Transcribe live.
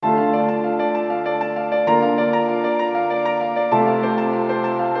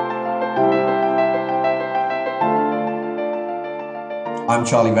I'm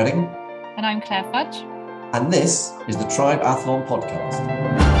Charlie Redding. And I'm Claire Fudge. And this is the Triathlon Podcast.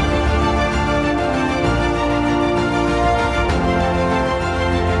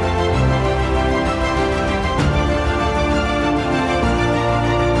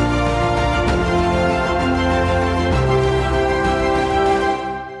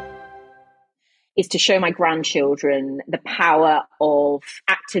 Is to show my grandchildren the power of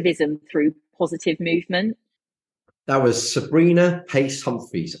activism through positive movement. That was Sabrina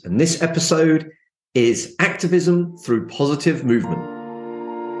Pace-Humphreys, and this episode is Activism Through Positive Movement.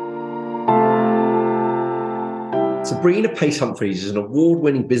 Sabrina Pace-Humphreys is an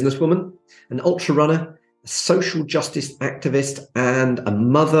award-winning businesswoman, an ultra runner, a social justice activist, and a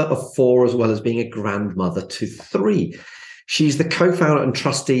mother of four, as well as being a grandmother to three. She's the co-founder and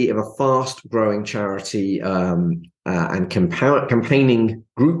trustee of a fast-growing charity and campaigning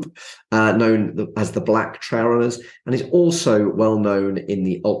group known as the Black Trail Runners, and is also well known in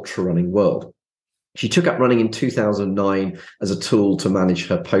the ultra running world. She took up running in 2009 as a tool to manage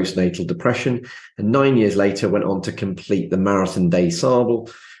her postnatal depression, and 9 years later went on to complete the Marathon des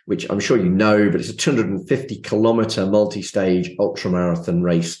Sables, which I'm sure you know, but it's a 250-kilometer multi-stage ultramarathon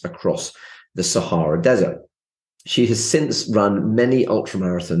race across the Sahara Desert. She has since run many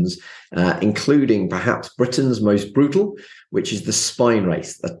ultramarathons, including perhaps Britain's most brutal, which is the Spine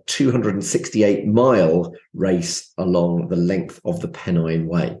Race, a 268-mile race along the length of the Pennine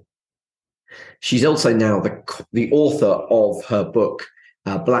Way. She's also now the author of her book,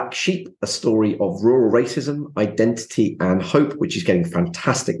 Black Sheep, a story of rural racism, identity and hope, which is getting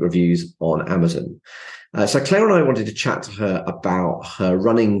fantastic reviews on Amazon. So Claire and I wanted to chat to her about her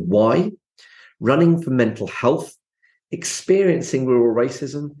running why, running for mental health, experiencing rural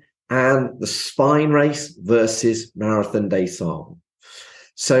racism, and the Spine Race versus Marathon des Sables.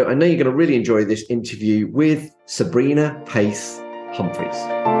 So I know you're going to really enjoy this interview with Sabrina Pace-Humphreys.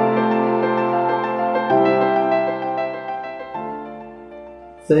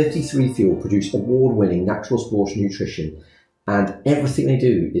 (33Fuel produce award-winning natural sports nutrition, and everything they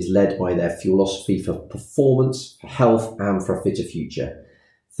do is led by their philosophy for performance, for health, and for a fitter future.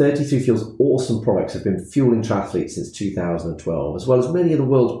 33Fuel's awesome products have been fueling triathletes since 2012, as well as many of the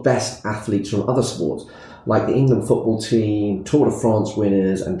world's best athletes from other sports, like the England football team, Tour de France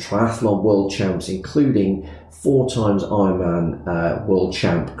winners, and triathlon world champs, including 4 times Ironman world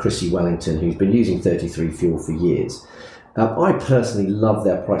champ Chrissie Wellington, who's been using 33Fuel for years. I personally love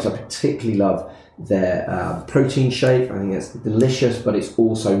their products. I particularly love their protein shake. I think it's delicious, but it's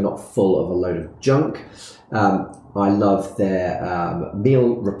also not full of a load of junk. I love their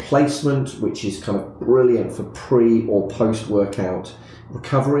meal replacement, which is kind of brilliant for pre or post-workout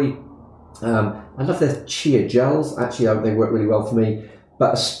recovery. I love their chia gels. Actually, they work really well for me.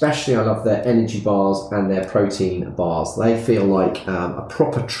 But especially I love their energy bars and their protein bars. They feel like a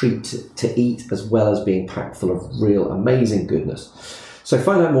proper treat to eat, as well as being packed full of real amazing goodness. So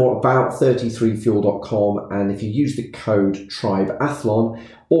find out more about 33fuel.com, and if you use the code TRIBEATHLON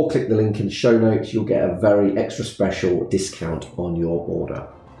or click the link in the show notes, you'll get a very extra special discount on your order.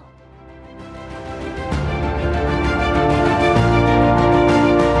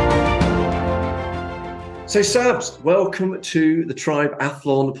 So Sabs, welcome to the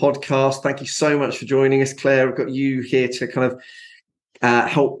Triathlon Podcast. Thank you so much for joining us, Claire. I've got you here to kind of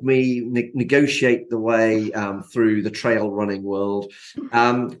help me negotiate the way through the trail running world.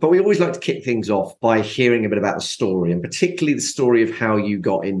 But we always like to kick things off by hearing a bit about the story, and particularly the story of how you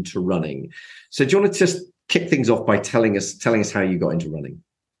got into running. So do you want to just kick things off by telling us how you got into running?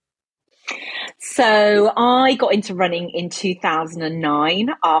 So I got into running in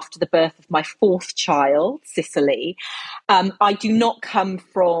 2009 after the birth of my 4th child, Cicely. I do not come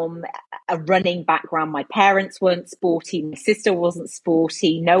from a running background. My parents weren't sporty. My sister wasn't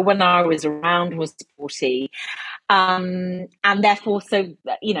sporty. No one I was around was sporty. And therefore,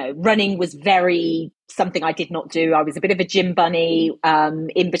 running was very something I did not do. I was a bit of a gym bunny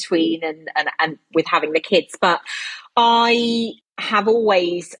in between and with having the kids. But I have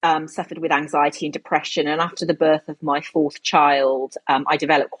always suffered with anxiety and depression. And after the birth of my 4th child, I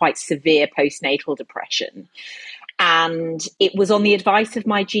developed quite severe postnatal depression. And it was on the advice of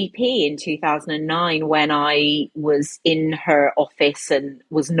my GP in 2009 when I was in her office and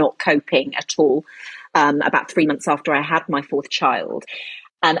was not coping at all, about 3 months after I had my 4th child.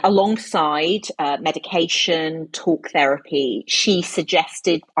 And alongside medication, talk therapy, she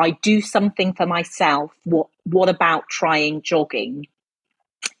suggested I do something for myself. What about trying jogging?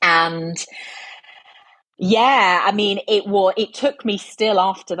 And yeah, I mean, it took me still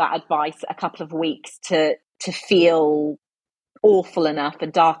after that advice a couple of weeks to feel awful enough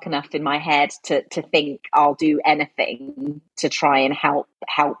and dark enough in my head to think I'll do anything to try and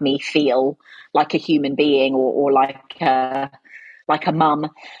help me feel like a human being, or like a mum.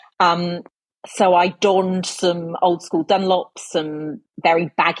 So I donned some old school Dunlops, some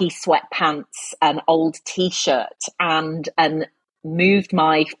very baggy sweatpants, an old t-shirt, and moved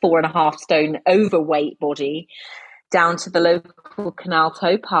my 4.5 stone overweight body down to the local canal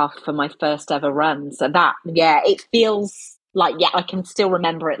towpath for my first ever run. So that, it feels like, I can still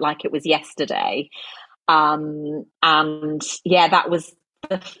remember it like it was yesterday. And that was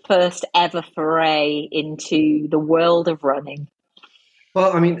the first ever foray into the world of running.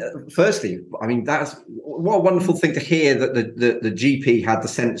 Well, I mean, firstly, that's what a wonderful thing to hear, that the GP had the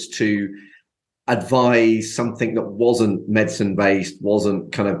sense to advise something that wasn't medicine based,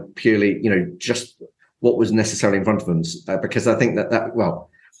 wasn't kind of purely, just what was necessarily in front of them. Because I think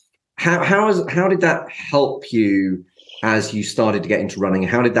how did that help you as you started to get into running?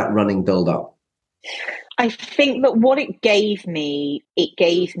 How did that running build up? I think that what it gave me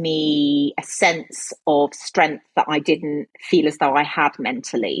a sense of strength that I didn't feel as though I had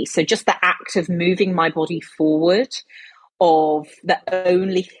mentally. So just the act of moving my body forward, of the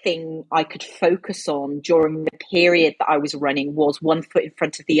only thing I could focus on during the period that I was running was one foot in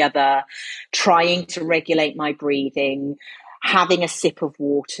front of the other, trying to regulate my breathing, having a sip of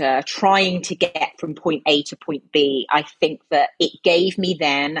water, trying to get from point A to point B. I think that it gave me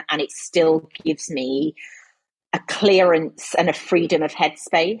then, and it still gives me, a clearance and a freedom of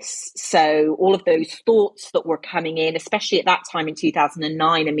headspace. So all of those thoughts that were coming in, especially at that time in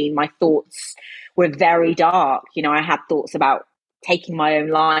 2009, I mean, my thoughts were very dark. I had thoughts about taking my own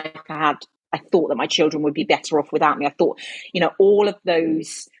life. I thought that my children would be better off without me. I thought, all of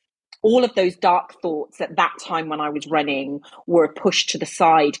those dark thoughts at that time when I was running were pushed to the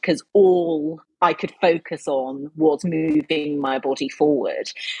side, because all I could focus on was moving my body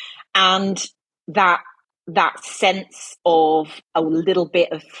forward. And that sense of a little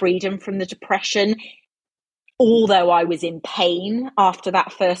bit of freedom from the depression, although I was in pain after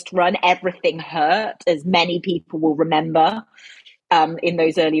that first run, everything hurt, as many people will remember in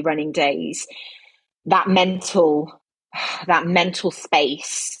those early running days. That mental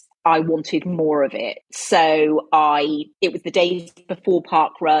space, I wanted more of it. So it was the days before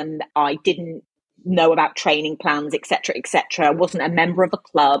Park Run. I didn't know about training plans, etc., etc. I wasn't a member of a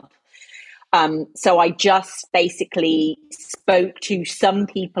club. So I just basically spoke to some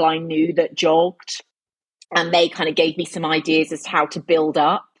people I knew that jogged, and they kind of gave me some ideas as to how to build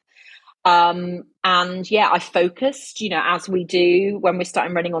up. I focused, as we do when we're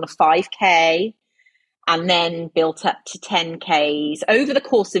starting running, on a 5K, and then built up to 10Ks over the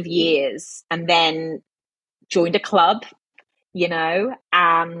course of years, and then joined a club,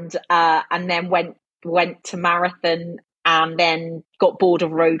 and then went to marathon, and then got bored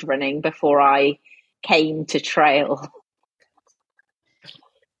of road running before I came to trail.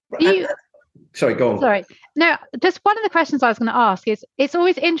 Sorry, go on. Sorry. No, just one of the questions I was going to ask is, it's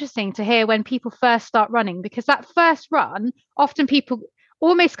always interesting to hear when people first start running, because that first run, often people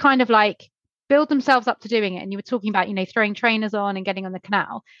almost kind of like build themselves up to doing it. And you were talking about, throwing trainers on and getting on the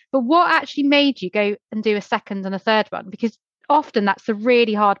canal. But what actually made you go and do a second and a third run? Because often that's the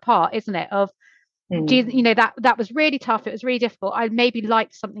really hard part, isn't it? Of that was really tough. It was really difficult. I maybe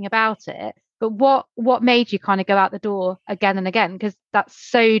liked something about it, but what made you kind of go out the door again and again? Because that's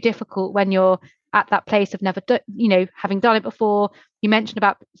so difficult when you're at that place of never, having done it before. You mentioned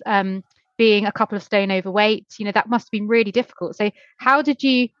about being a couple of stone overweight. That must have been really difficult. So how did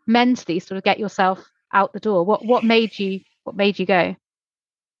you mentally sort of get yourself out the door? What made you go?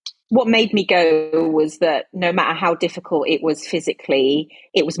 What made me go was that no matter how difficult it was physically,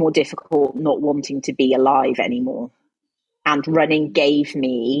 it was more difficult not wanting to be alive anymore. And running gave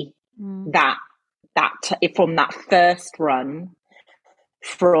me that from that first run,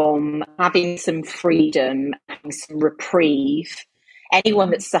 from having some freedom, having some reprieve.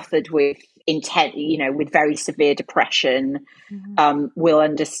 Anyone that suffered with with very severe depression will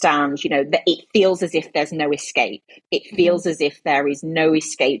understand, that it feels as if there's no escape. It feels as if there is no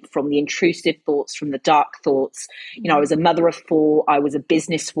escape from the intrusive thoughts, from the dark thoughts. I was a mother of 4. I was a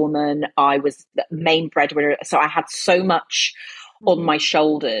businesswoman. I was the main breadwinner. So I had so much on my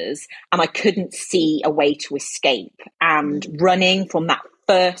shoulders, and I couldn't see a way to escape. And running from that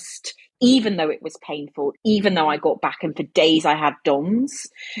first, even though it was painful, even though I got back and for days I had DOMS,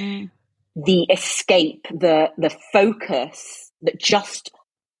 the escape, the focus that just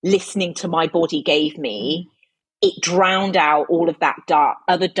listening to my body gave me, it drowned out all of that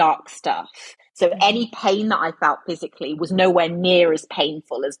other dark stuff. So any pain that I felt physically was nowhere near as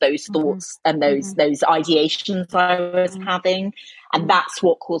painful as those thoughts and those ideations I was having. And that's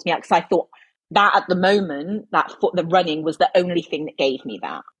what caused me out, because I thought that at the moment, the running was the only thing that gave me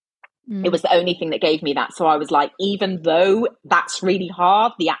that. It was the only thing that gave me that. So I was like, even though that's really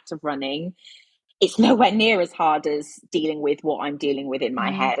hard, the act of running, it's nowhere near as hard as dealing with what I'm dealing with in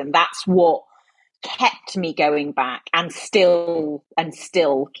my head. And that's what kept me going back, and still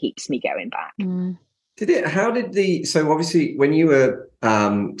keeps me going back. So obviously when you were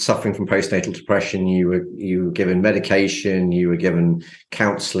suffering from postnatal depression, you were given medication, you were given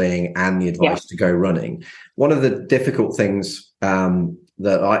counselling and the advice to go running. One of the difficult things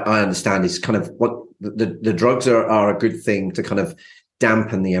that I understand is kind of what the drugs are a good thing to kind of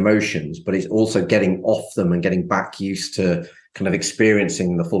dampen the emotions, but it's also getting off them and getting back used to kind of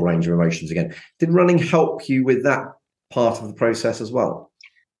experiencing the full range of emotions again. Did running help you with that part of the process as well?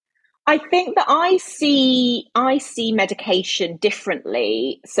 I think that I see medication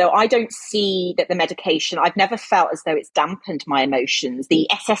differently. So I don't see that the medication, I've never felt as though it's dampened my emotions. The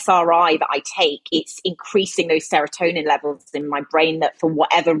SSRI that I take, it's increasing those serotonin levels in my brain that for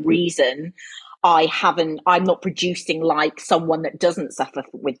whatever reason, I'm not producing like someone that doesn't suffer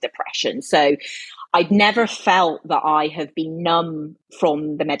with depression. So I've never felt that I have been numb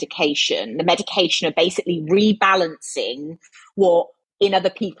from the medication. The medication are basically rebalancing what in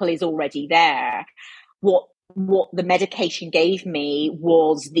other people is already there. What the medication gave me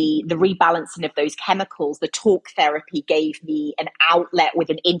was the rebalancing of those chemicals. The talk therapy gave me an outlet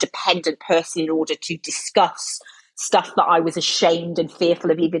with an independent person in order to discuss stuff that I was ashamed and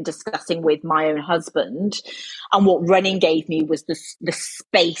fearful of even discussing with my own husband. And what running gave me was the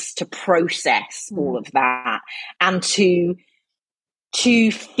space to process all of that, and to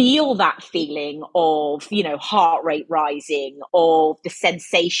feel that feeling of, heart rate rising, of the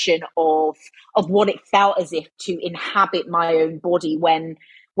sensation of what it felt as if to inhabit my own body when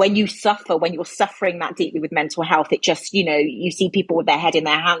you're suffering that deeply with mental health. It just, you see people with their head in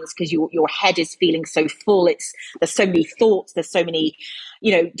their hands because your head is feeling so full. There's so many thoughts, there's so many,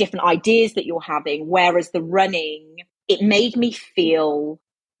 different ideas that you're having. Whereas the running, it made me feel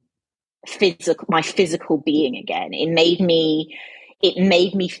my physical being again. It made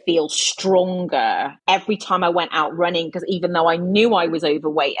me feel stronger every time I went out running, because even though I knew I was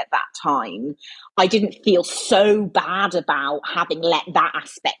overweight at that time, I didn't feel so bad about having let that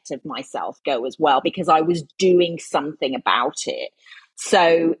aspect of myself go as well, because I was doing something about it.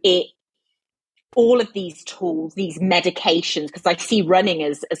 So all of these tools, these medications, because I see running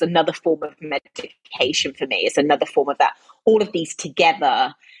as another form of medication for me, it's another form of that. All of these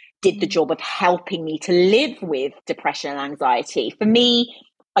together did the job of helping me to live with depression and anxiety. For me,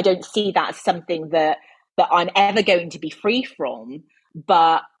 I don't see that as something that I'm ever going to be free from,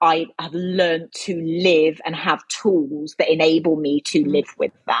 but I have learned to live and have tools that enable me to live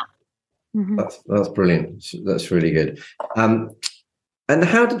with that. That's brilliant. That's really good. And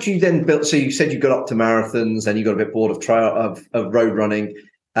how did you then build? So you said you got up to marathons and you got a bit bored of road running.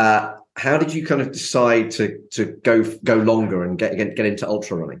 How did you kind of decide to go longer and get into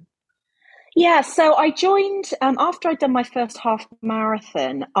ultra running? Yeah, so I joined after I'd done my first half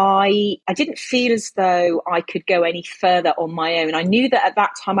marathon. I didn't feel as though I could go any further on my own. I knew that at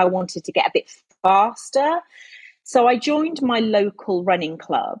that time I wanted to get a bit faster, so I joined my local running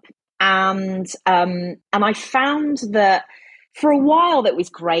club, and I found that for a while that was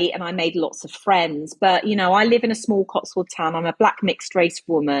great, and I made lots of friends. But I live in a small Cotswold town. I'm a black mixed race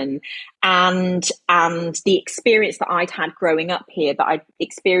woman, and the experience that I'd had growing up here, that I'd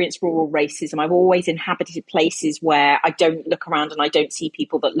experienced rural racism. I've always inhabited places where I don't look around and I don't see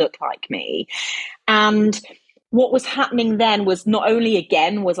people that look like me. And what was happening then was not only,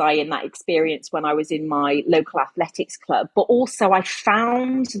 again, was I in that experience when I was in my local athletics club, but also I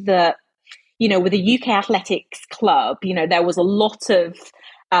found that, with the UK Athletics Club, there was a lot of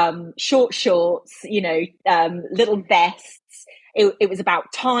short shorts, little vests. It was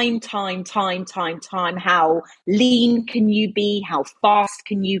about time. How lean can you be? How fast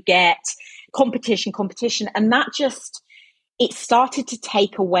can you get? Competition. And that just, it started to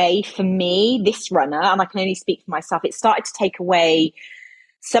take away for me, this runner, and I can only speak for myself, it started to take away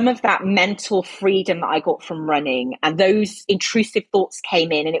some of that mental freedom that I got from running, and those intrusive thoughts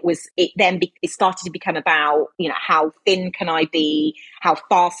came in, and it started to become about, how thin can I be? How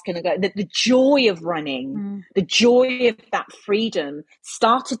fast can I go? The joy of running, the joy of that freedom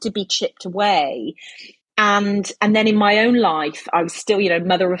started to be chipped away. And then in my own life, I was still,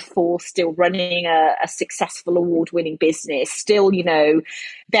 mother of four, still running a successful award-winning business, still,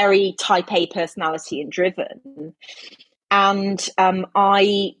 very type A personality and driven. And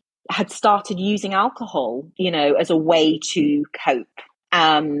I had started using alcohol, as a way to cope.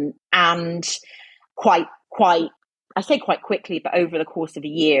 And quite, I say quite quickly, but over the course of the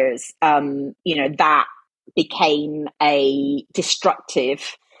years, that became a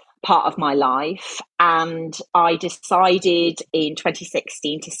destructive part of my life. And I decided in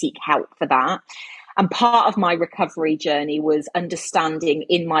 2016 to seek help for that. And part of my recovery journey was understanding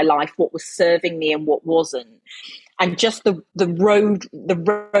in my life what was serving me and what wasn't. And just the road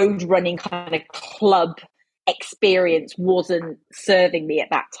running kind of club experience wasn't serving me at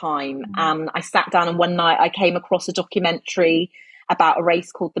that time. And I sat down, and one night I came across a documentary about a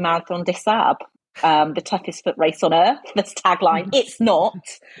race called the Marathon des Sables, the toughest foot race on earth. That's tagline. It's not,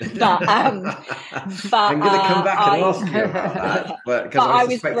 but I'm going to come back and ask you about that, because I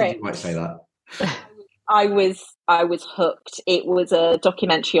suspected you might say that. I was hooked. It was a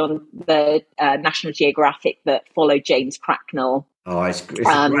documentary on the National Geographic that followed James Cracknell. Oh, it's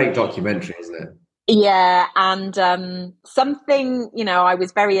a great documentary, isn't it? Yeah, and something, I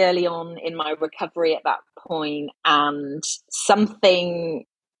was very early on in my recovery at that point, and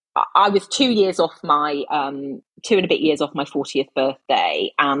I was 2 years off my 2 and a bit years off my 40th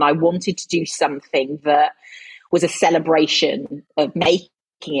birthday, and I wanted to do something that was a celebration of making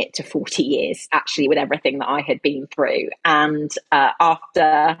it to 40 years, actually, with everything that I had been through. And after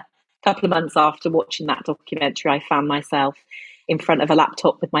a couple of months after watching that documentary, I found myself in front of a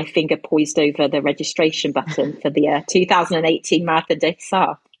laptop with my finger poised over the registration button for the 2018 Marathon des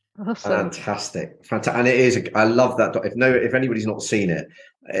Sables. Awesome. Fantastic. And it is, I love that. If anybody's not seen it,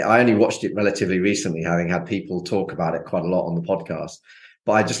 I only watched it relatively recently, having had people talk about it quite a lot on the podcast.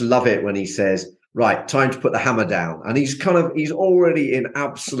 But I just love it when he says, right, time to put the hammer down. And he's already in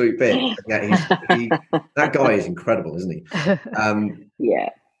absolute bit. Yeah, that guy is incredible, isn't he? Yeah.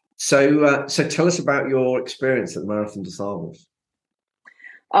 So tell us about your experience at the Marathon des Sables.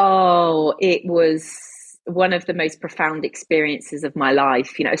 Oh, it was one of the most profound experiences of my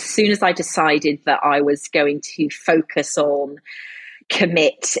life. As soon as I decided that I was going to focus on,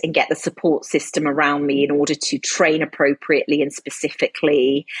 commit, and get the support system around me in order to train appropriately and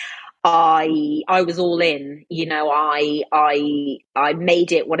specifically, I was all in. I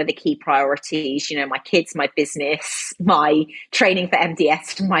made it one of the key priorities. My kids, my business, my training for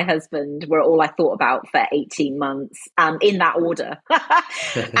MDS and my husband were all I thought about for 18 months, in that order.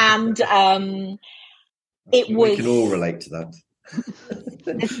 And we can all relate to that.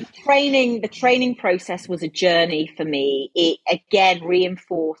 The training process was a journey for me. It again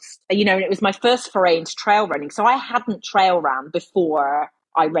reinforced, and it was my first foray into trail running. So I hadn't trail ran before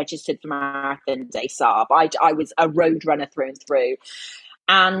I registered for Marathon des Sables. I was a road runner through and through.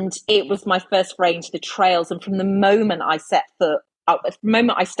 And it was my first foray into the trails. And from the moment I stepped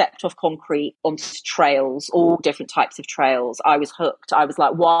off concrete onto trails, all different types of trails, I was hooked. I was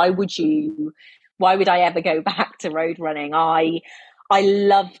like, why would I ever go back to road running? I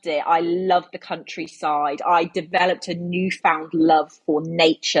loved it. I loved the countryside. I developed a newfound love for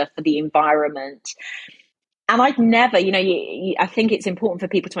nature, for the environment. And I'd never, I think it's important for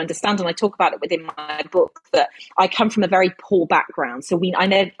people to understand, and I talk about it within my book, that I come from a very poor background. So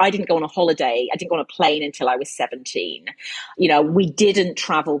I didn't go on a holiday. I didn't go on a plane until I was 17. We didn't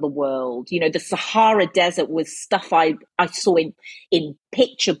travel the world. The Sahara Desert was stuff I saw in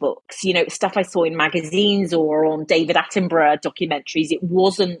picture books, stuff I saw in magazines or on David Attenborough documentaries. It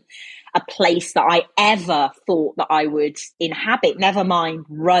wasn't a place that I ever thought that I would inhabit, never mind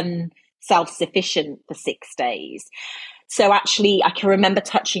run self-sufficient for 6 days. So actually, I can remember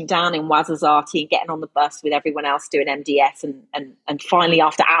touching down in Ouarzazate and getting on the bus with everyone else doing MDS, and finally,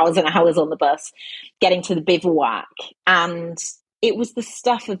 after hours and hours on the bus, getting to the bivouac. And it was the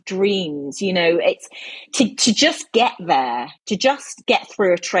stuff of dreams. It's to just get there, to just get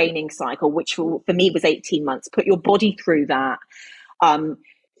through a training cycle, which for me was 18 months, put your body through that.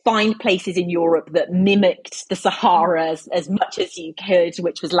 Find places in Europe that mimicked the Sahara as much as you could,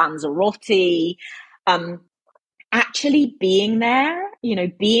 which was Lanzarote. Actually being there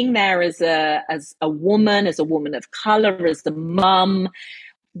as a woman, as a woman of color, as the mum,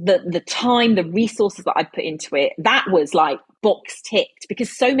 the time, the resources that I put into it, that was like box ticked, because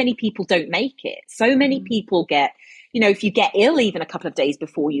so many people don't make it. So many people get, if you get ill even a couple of days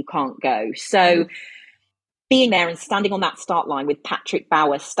before, you can't go. So being there and standing on that start line with Patrick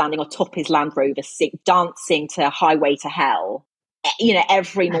Bauer standing on top of his Land Rover, dancing to Highway to Hell,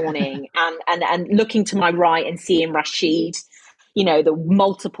 every morning, and looking to my right and seeing Rashid, the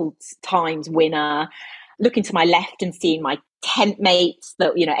multiple times winner, looking to my left and seeing my tent mates,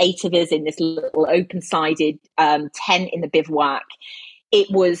 that 8 of us in this little open-sided tent in the bivouac. it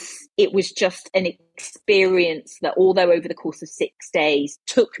was just an experience that, although over the course of 6 days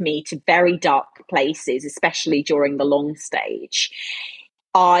took me to very dark places, especially during the long stage,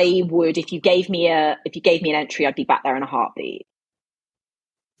 I would, if you gave me an entry, I'd be back there in a heartbeat.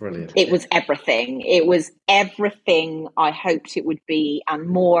 Brilliant. It was everything. It was everything I hoped it would be and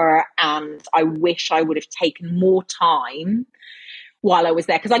more. And I wish I would have taken more time while I was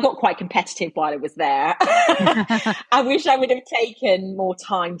there, because I got quite competitive while I was there. I wish I would have taken more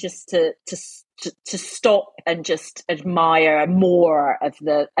time just to stop and just admire more of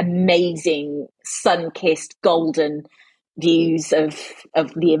the amazing sun-kissed golden views of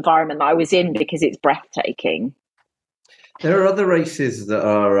the environment that I was in, because it's breathtaking. There are other races that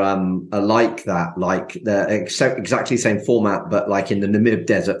are like that, like they're exactly the same format, but like in the Namib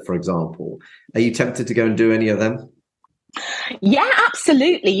Desert, for example. Are you tempted to go and do any of them? Yeah,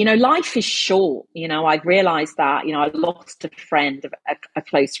 absolutely. You know, life is short. You know, I've realized that. You know, I lost a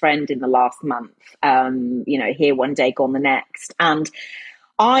close friend in the last month. You know, here one day, gone the next. And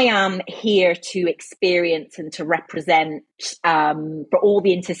I am here to experience and to represent for all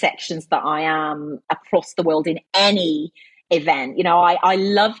the intersections that I am across the world in any event. You know, I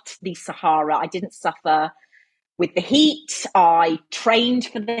loved the Sahara. I didn't suffer with the heat. I trained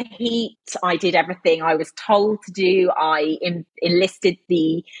for the heat. I did everything I was told to do. I enlisted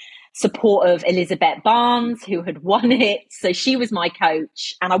the support of Elizabeth Barnes, who had won it. So she was my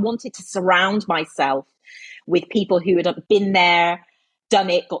coach. And I wanted to surround myself with people who had been there,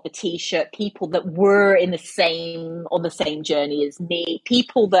 done it, got the t-shirt, people that were on the same journey as me,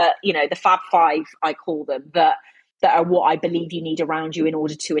 people that, you know, the Fab Five, I call them, that are what I believe you need around you in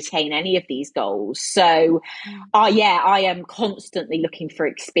order to attain any of these goals. So, I am constantly looking for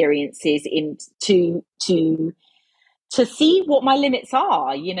experiences to see what my limits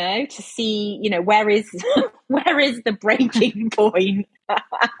are, you know, to see, you know, where is the breaking point.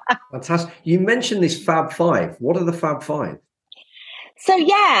 Fantastic. You mentioned this Fab Five. What are the Fab Five? So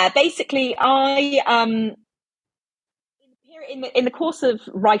yeah, basically in the course of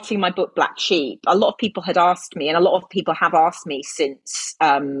writing my book Black Sheep, a lot of people had asked me, and a lot of people have asked me since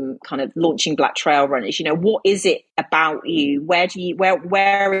kind of launching Black Trail Runners, you know, what is it about you? Where does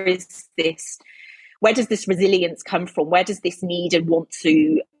this resilience come from? Where does this need and want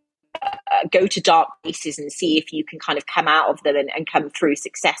to go to dark places and see if you can kind of come out of them and come through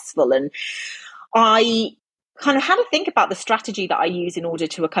successful? And I kind of had to think about the strategy that I use in order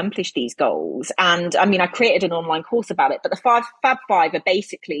to accomplish these goals. And I mean, I created an online course about it, but the Fab Five are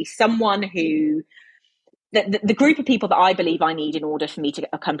basically someone who, the group of people that I believe I need in order for me to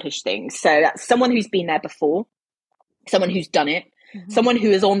accomplish things. So that's someone who's been there before, someone who's done it, someone who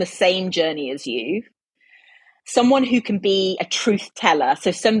is on the same journey as you, someone who can be a truth teller.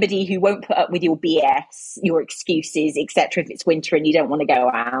 So somebody who won't put up with your BS, your excuses, etc. if it's winter and you don't want to go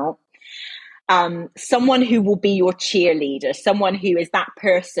out. Someone who will be your cheerleader, someone who is that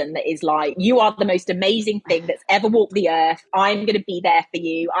person that is like, you are the most amazing thing that's ever walked the earth. I'm going to be there for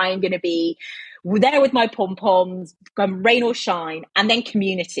you. I am going to be there with my pom-poms, rain or shine. And then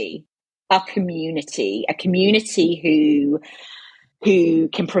community, a community who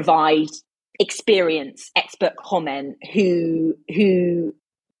can provide experience, expert comment, who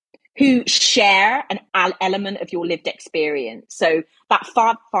share an element of your lived experience. So that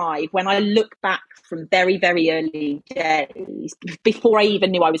Fab Five, when I look back from very, very early days, before I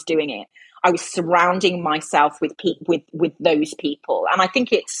even knew I was doing it, I was surrounding myself with those people. And I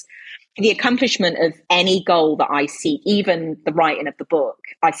think it's the accomplishment of any goal that I seek, even the writing of the book,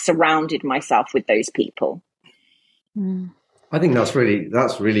 I surrounded myself with those people. I think that's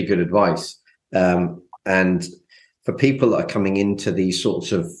really good advice. And for people that are coming into these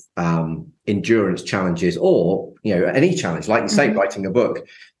sorts of endurance challenges, or, you know, any challenge, like you say, writing a book,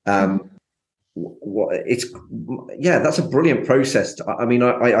 that's a brilliant process. I mean,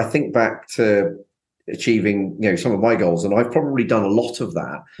 I think back to achieving, you know, some of my goals, and I've probably done a lot of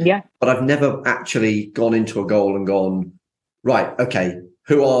that. Yeah. But I've never actually gone into a goal and gone, right, okay,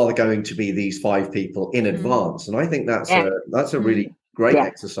 who are going to be these 5 people in advance? And I think that's a really great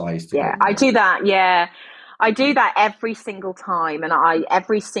exercise to do. I do that. Yeah. I do that every single time. And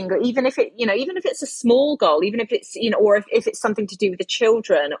even if it's a small goal, even if it's, you know, or if it's something to do with the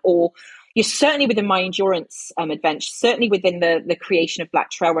children, or you're certainly within my endurance adventure, certainly within the creation of Black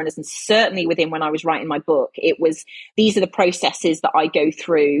Trail Runners, and certainly within when I was writing my book, these are the processes that I go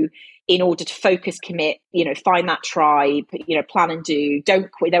through in order to focus, commit, you know, find that tribe, you know, plan and do,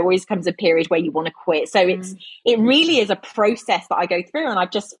 don't quit. There always comes a period where you want to quit. So it really is a process that I go through, and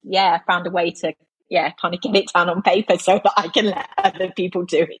I've just, found a way to, kind of get it down on paper so that I can let other people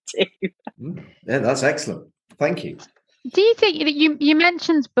do it too. Yeah, that's excellent. Thank you. Do you think that you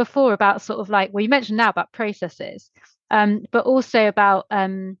mentioned before about sort of like, well, you mentioned now about processes, but also about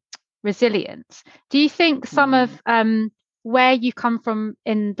resilience. Do you think some of where you come from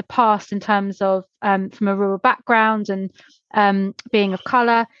in the past in terms of from a rural background and being of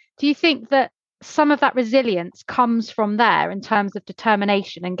colour, do you think that some of that resilience comes from there in terms of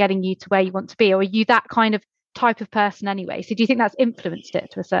determination and getting you to where you want to be? Or are you that kind of type of person anyway? So do you think that's influenced it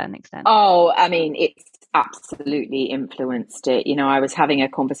to a certain extent? Oh, I mean, it's absolutely influenced it. You know, I was having a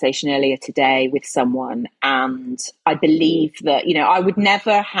conversation earlier today with someone, and I believe that, you know, I would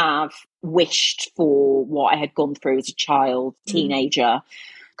never have wished for what I had gone through as a child, teenager,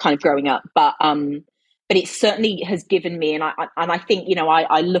 kind of growing up. But it certainly has given me, and I think, you know,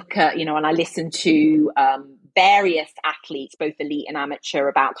 I look at, you know, and I listen to various athletes, both elite and amateur,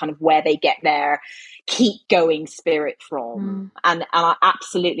 about kind of where they get their keep going spirit from. And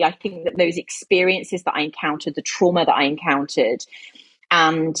absolutely, I think that those experiences that I encountered, the trauma that I encountered,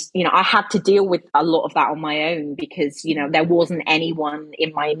 and, you know, I had to deal with a lot of that on my own because, you know, there wasn't anyone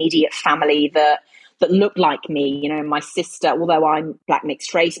in my immediate family that looked like me. You know, my sister, although I'm black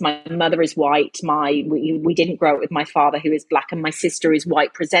mixed race, my mother is white. We didn't grow up with my father, who is black, and my sister is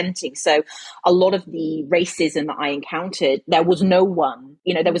white presenting. So a lot of the racism that I encountered, there was no one,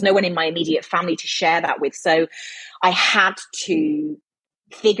 you know, there was no one in my immediate family to share that with. So I had to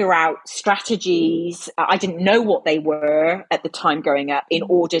figure out strategies. I didn't know what they were at the time growing up, in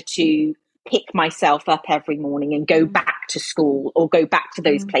order to pick myself up every morning and go back to school or go back to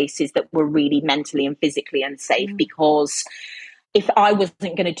those places that were really mentally and physically unsafe. Because if I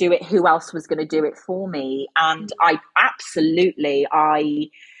wasn't going to do it, who else was going to do it for me? And I absolutely,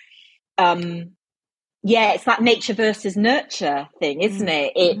 it's that nature versus nurture thing, isn't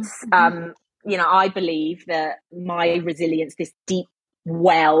it? It's, you know, I believe that my resilience, this deep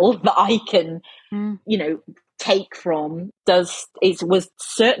well that I can, you know, take from, was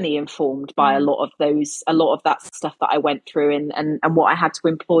certainly informed by a lot of that stuff that I went through and what I had to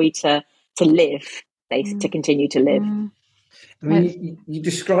employ to live, to continue to live. I mean, you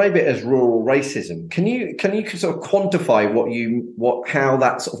describe it as rural racism. Can you sort of quantify how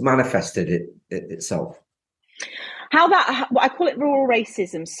that sort of manifested itself? I call it rural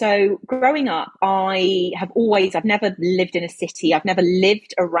racism. So growing up, I've never lived in a city. I've never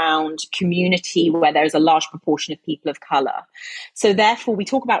lived around community where there's a large proportion of people of colour. So therefore, we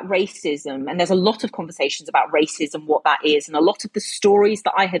talk about racism, and there's a lot of conversations about racism, what that is. And a lot of the stories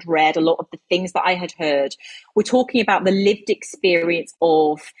that I had read, a lot of the things that I had heard, we're talking about the lived experience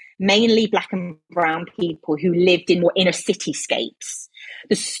of mainly black and brown people who lived in more inner cityscapes.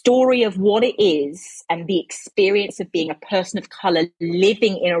 The story of what it is and the experience of being a person of colour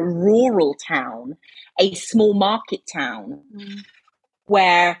living in a rural town, a small market town,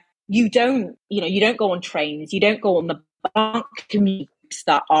 where you don't go on trains, you don't go on the bunk commutes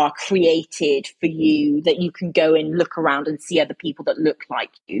that are created for you, that you can go and look around and see other people that look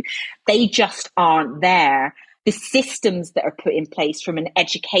like you. They just aren't there. The systems that are put in place from an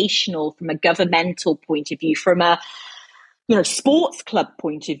educational, from a governmental point of view, from a sports club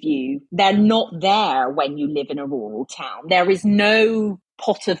point of view, they're not there when you live in a rural town. There is no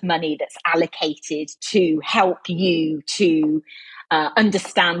pot of money that's allocated to help you to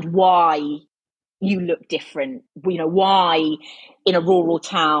understand why you look different. Why in a rural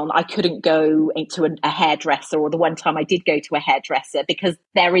town I couldn't go into a hairdresser, or the one time I did go to a hairdresser, because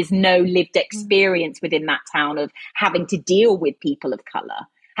there is no lived experience within that town of having to deal with people of colour,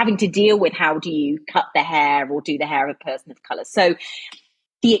 having to deal with how do you cut the hair or do the hair of a person of colour. So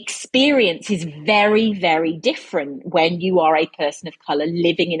the experience is very, very different when you are a person of colour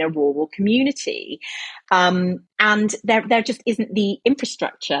living in a rural community. And there just isn't the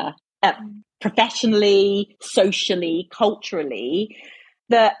infrastructure professionally, socially, culturally,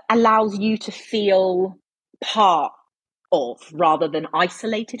 that allows you to feel part of rather than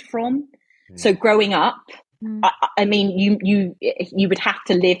isolated from. So growing up, I mean, you would have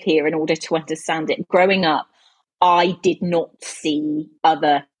to live here in order to understand it. Growing up, I did not see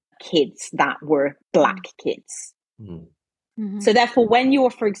other kids that were black kids. So therefore, when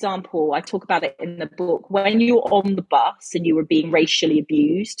you're, for example, I talk about it in the book, when you're on the bus and you were being racially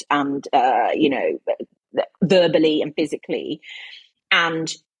abused and, verbally and physically,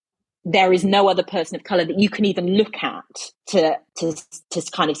 and there is no other person of colour that you can even look at to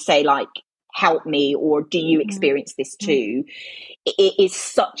kind of say, like, help me, or do you experience this too? It is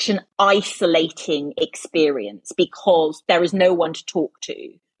such an isolating experience because there is no one to talk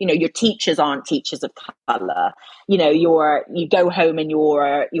to. Your teachers aren't teachers of colour. You go home and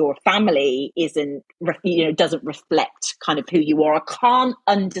your family doesn't reflect kind of who you are. I can't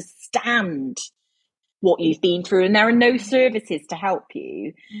understand what you've been through, and there are no services to help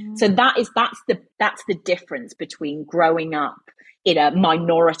you. So that's the difference between growing up in a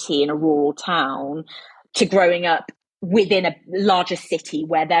minority in a rural town to growing up within a larger city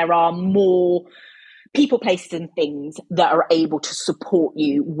where there are more people, places and things that are able to support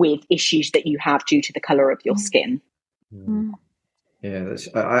you with issues that you have due to the colour of your skin. Yeah,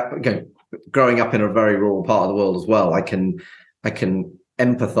 again, growing up in a very rural part of the world as well, I can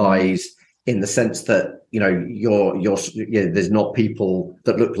empathise in the sense that, you know, there's not people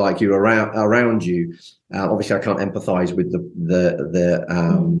that look like you around you. Obviously, I can't empathise with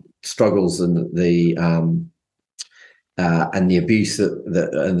the struggles and the abuse and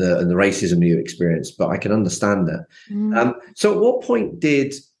the racism you experienced, but I can understand that. So, at what point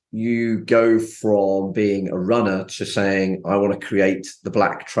did you go from being a runner to saying, I want to create the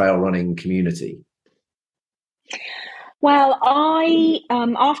Black trail running community? Well, I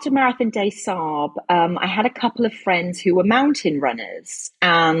after Marathon des Sables, I had a couple of friends who were mountain runners,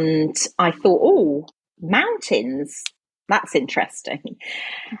 and I thought, oh, mountains, that's interesting.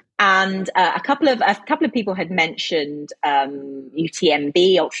 And a couple of people had mentioned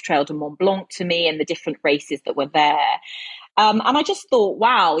UTMB, Ultra Trail de Mont Blanc, to me, and the different races that were there. And I just thought,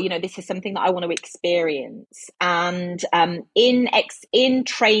 wow, you know, this is something that I want to experience. And in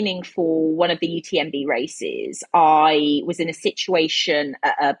training for one of the UTMB races, I was in a situation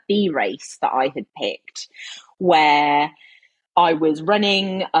at a B race that I had picked, where I was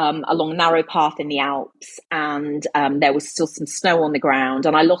running along a narrow path in the Alps, and there was still some snow on the ground,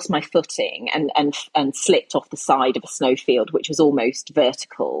 and I lost my footing and slipped off the side of a snowfield, which was almost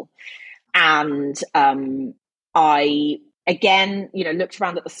vertical. And I again, you know, looked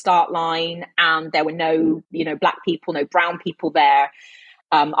around at the start line, and there were no, you know, Black people, no brown people there.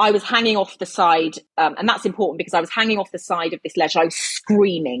 I was hanging off the side, and that's important because I was hanging off the side of this ledge. I was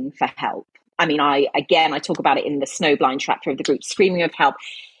screaming for help. I mean, I talk about it in the Snowblind chapter of the group, screaming of help.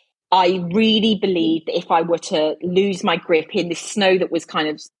 I really believed that if I were to lose my grip in this snow that was kind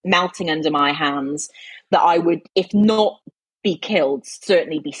of melting under my hands, that I would, if not be killed,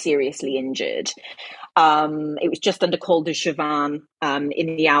 certainly be seriously injured. It was just under Col de Chavannes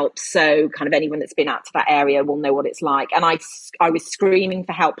in the Alps, so kind of anyone that's been out to that area will know what it's like. And I was screaming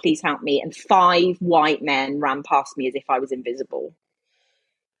for help, please help me. And 5 white men ran past me as if I was invisible,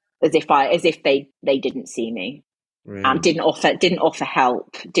 as if they didn't see me. Really? Didn't offer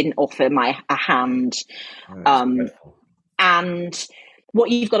help, didn't offer a hand. And what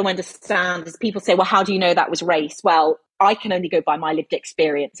you've got to understand is people say, well, how do you know that was race? Well, I can only go by my lived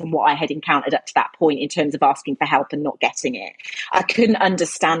experience and what I had encountered up to that point in terms of asking for help and not getting it. I couldn't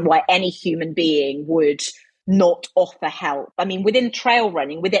understand why any human being would not offer help. I mean, within trail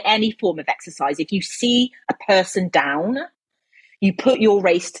running, within any form of exercise, if you see a person down, you put your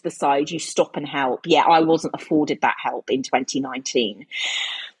race to the side, you stop and help. Yeah, I wasn't afforded that help in 2019.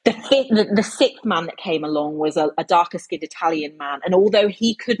 The sixth man that came along was a darker skinned Italian man. And although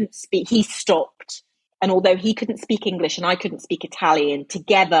he couldn't speak, he stopped. And although he couldn't speak English and I couldn't speak Italian,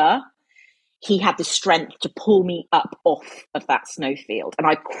 together, he had the strength to pull me up off of that snowfield. And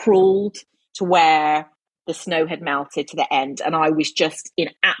I crawled to where the snow had melted to the end. And I was just in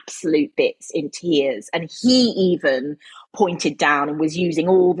absolute bits, in tears. And he even pointed down and was using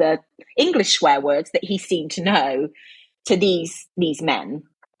all the English swear words that he seemed to know to these men.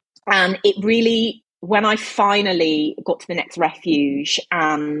 And it really, when I finally got to the next refuge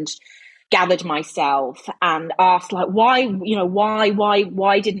and gathered myself and asked, like, why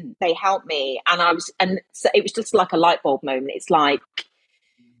didn't they help me? And so it was just like a light bulb moment. It's like,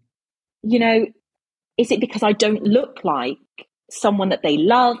 you know, is it because I don't look like someone that they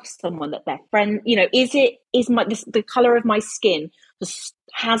love, someone that they're friend? You know, is the color of my skin,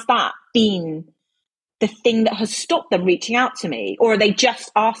 has that been the thing that has stopped them reaching out to me, or are they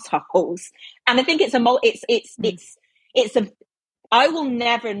just arseholes? And I think I will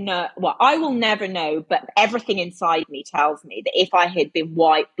never know. Well, I will never know, but everything inside me tells me that if I had been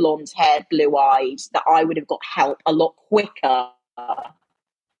white, blonde haired, blue eyed, that I would have got help a lot quicker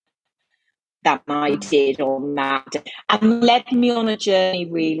than I did on that, and led me on a journey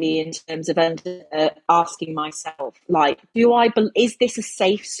really in terms of asking myself, like, is this a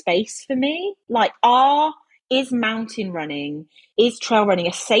safe space for me? Like, is mountain running, is trail running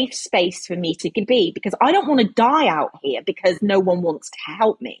a safe space for me to be? Because I don't want to die out here because no one wants to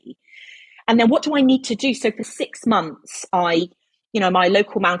help me. And then what do I need to do? So for 6 months, my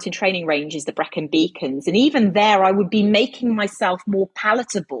local mountain training range is the Brecon Beacons. And even there, I would be making myself more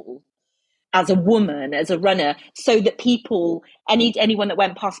palatable as a woman, as a runner, so that anyone that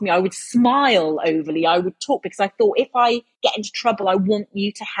went past me, I would smile overly, I would talk, because I thought, if I get into trouble, I want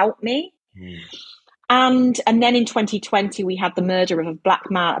you to help me. And then in 2020, we had the murder of a black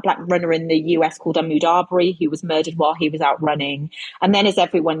runner in the US called Ahmaud Arbery, who was murdered while he was out running. And then, as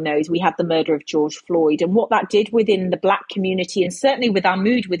everyone knows, we had the murder of George Floyd. And what that did within the black community, and certainly with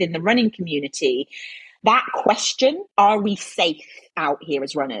Ahmaud within the running community, that question, are we safe out here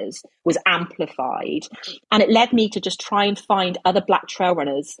as runners, was amplified. And it led me to just try and find other black trail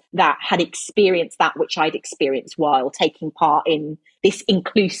runners that had experienced that which I'd experienced while taking part in this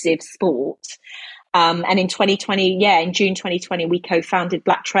inclusive sport. And in 2020, in June 2020, we co-founded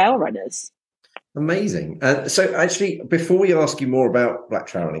Black Trail Runners. Amazing. So actually, before we ask you more about black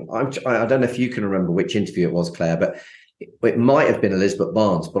trail running, I don't know if you can remember which interview it was, Claire, but it might have been Elizabeth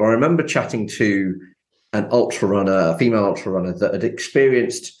Barnes, but I remember chatting to an ultra runner, a female ultra runner that had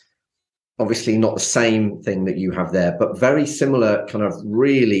experienced, obviously not the same thing that you have there, but very similar kind of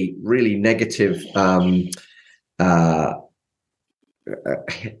really, really negative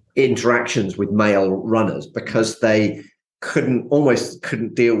interactions with male runners, because they couldn't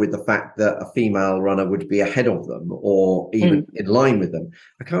deal with the fact that a female runner would be ahead of them or even in line with them.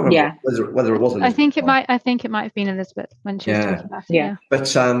 I can't remember whether it was Elizabeth. I think it might have been Elizabeth when she was talking about it. Yeah. But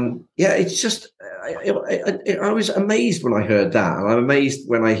it's just I was amazed when I heard that, and I'm amazed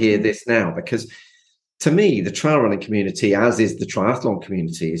when I hear this now, because to me, the trail running community, as is the triathlon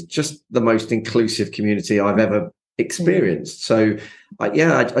community, is just the most inclusive community I've ever experienced. So I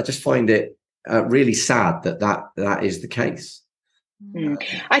just find it really sad that is the case.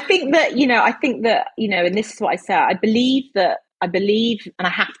 I think that, and this is what I say, I believe, and I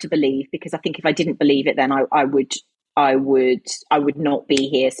have to believe, because I think if I didn't believe it, then I would not be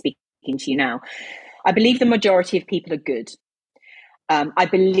here speaking to you now. I believe the majority of people are good. I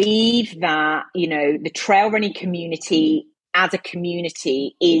believe that, the trail running community as a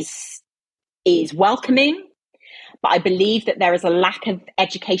community is welcoming. But I believe that there is a lack of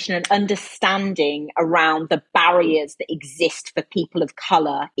education and understanding around the barriers that exist for people of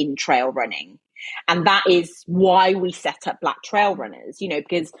colour in trail running. And that is why we set up Black Trail Runners,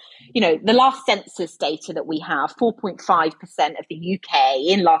 because, the last census data that we have, 4.5% of the UK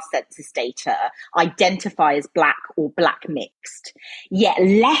in last census data identify as black or black mixed, yet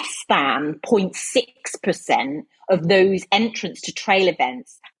less than 0.6% of those entrants to trail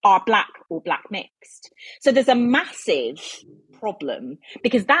events are black or black mixed. So there's a massive problem,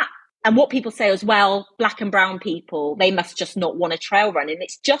 because and what people say as well, black and brown people, they must just not want to trail run. And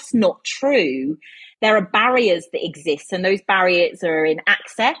it's just not true. There are barriers that exist, and those barriers are in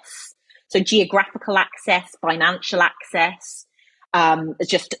access. So geographical access, financial access, as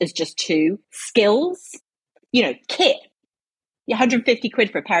just two. Skills, kit. 150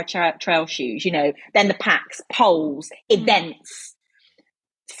 quid for a pair of trail shoes, then the packs, poles, events,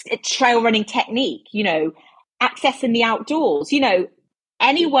 trail running technique, access in the outdoors,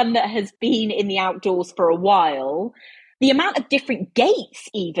 anyone that has been in the outdoors for a while, the amount of different gates,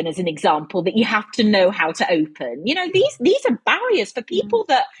 even as an example, that you have to know how to open, these are barriers for people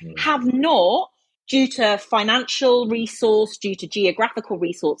that have not, due to financial resource, due to geographical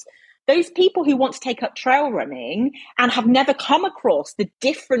resource. Those people who want to take up trail running and have never come across the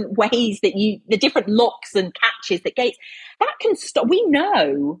different ways the different locks and catches, that gates, that can stop. We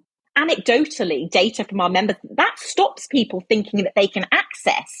know anecdotally, data from our members, that stops people thinking that they can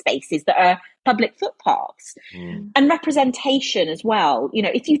access spaces that are public footpaths. And representation as well.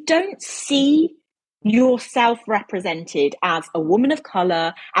 If you don't see yourself represented as a woman of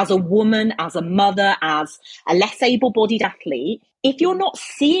colour, as a woman, as a mother, as a less able-bodied athlete, if you're not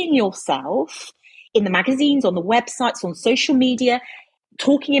seeing yourself in the magazines, on the websites, on social media,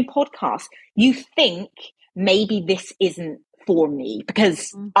 talking in podcasts, you think maybe this isn't for me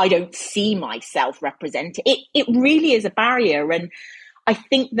because I don't see myself represented. It really is a barrier. And I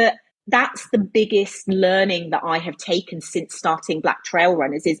think that that's the biggest learning that I have taken since starting Black Trail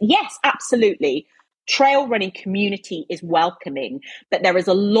Runners is, yes, absolutely, trail running community is welcoming, but there is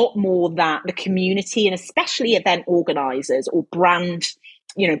a lot more that the community, and especially event organizers or brand,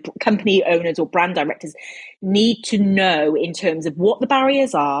 company owners or brand directors, need to know in terms of what the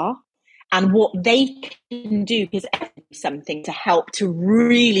barriers are and what they can do, because something to help to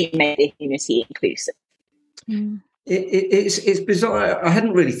really make the community inclusive. It's bizarre. I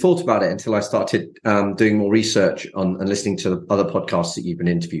hadn't really thought about it until I started doing more research on and listening to the other podcasts that you've been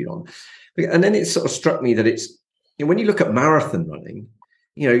interviewed on. And then it sort of struck me that it's, when you look at marathon running,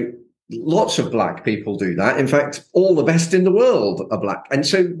 lots of black people do that. In fact, all the best in the world are black. And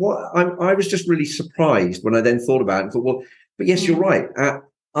so I was just really surprised when I then thought about it and thought, well, but yes, you're right. At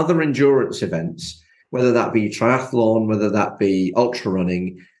other endurance events, whether that be triathlon, whether that be ultra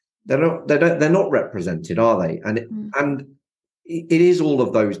running, they're not represented, are they? And it is all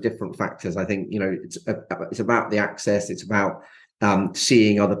of those different factors. I think, it's about the access. It's about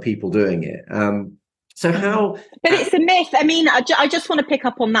seeing other people doing it. So how? But it's a myth. I mean, I just want to pick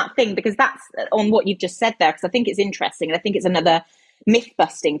up on that thing, because that's on what you've just said there, because I think it's interesting. And I think it's another myth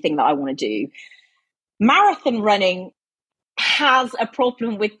busting thing that I want to do. Marathon running has a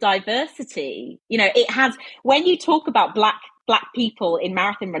problem with diversity. It has, when you talk about black people in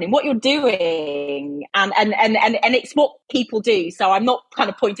marathon running, what you're doing, and it's what people do. So I'm not kind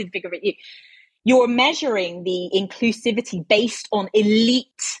of pointing the finger at you. You're measuring the inclusivity based on elite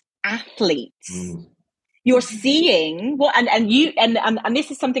athletes. You're seeing what, and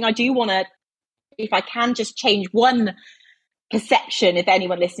this is something I do want to, if I can just change one perception, if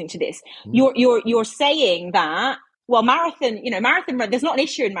anyone listening to this, you're saying that, well, marathon run, there's not an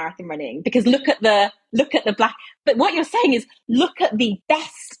issue in marathon running, because look at the black, but what you're saying is look at the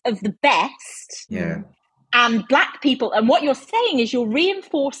best of the best. Yeah. And black people, and what you're saying is you're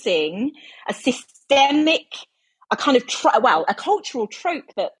reinforcing a systemic, a kind of a cultural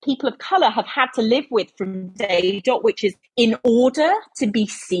trope that people of color have had to live with from day dot, which is, in order to be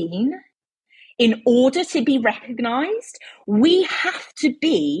seen, in order to be recognized, we have to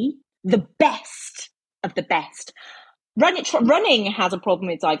be the best of the best. Running has a problem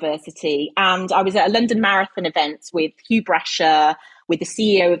with diversity, and I was at a London Marathon event with Hugh Brasher, with the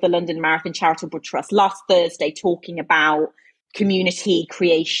CEO of the London Marathon Charitable Trust, last Thursday, talking about community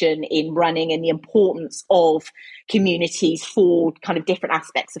creation in running and the importance of communities for kind of different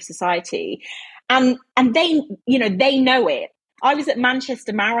aspects of society. And they know it. I was at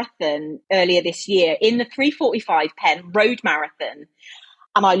Manchester Marathon earlier this year in the 3:45 pen road marathon,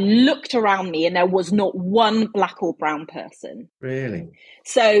 and I looked around me and there was not one black or brown person. Really?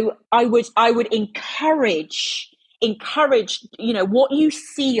 So I would encourage, what you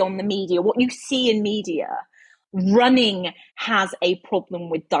see on the media, what you see in media. Running has a problem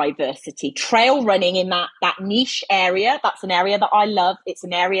with diversity. Trail running in that niche area, that's an area that I love. It's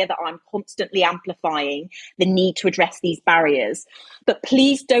an area that I'm constantly amplifying the need to address these barriers. But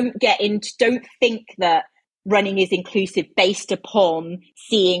please don't think that running is inclusive based upon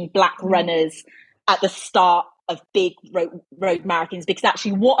seeing black runners at the start of big road marathons, because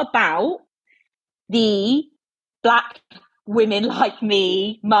actually, what about the black women like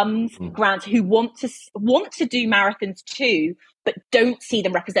me, mums, grands, who want to do marathons too, but don't see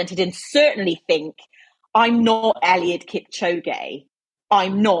them represented, and certainly think, I'm not Eliud Kipchoge,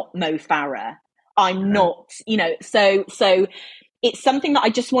 I'm not Mo Farah, I'm not, so it's something that I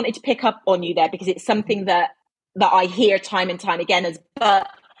just wanted to pick up on you there, because it's something that I hear time and time again as, but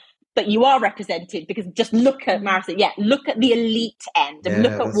you are represented, because just look at marathon, look at the elite end, and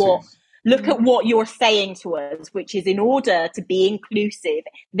look at what you're saying to us, which is, in order to be inclusive,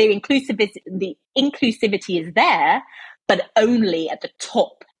 the inclusivity is there, but only at the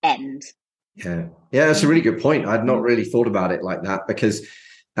top end. Yeah, that's a really good point. I'd not really thought about it like that, because,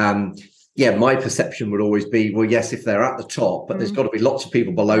 my perception would always be, well, yes, if they're at the top, but there's got to be lots of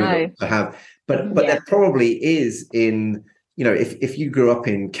people below them to have. But there probably is in, if you grew up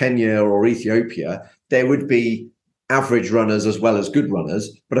in Kenya or Ethiopia, there would be average runners as well as good runners.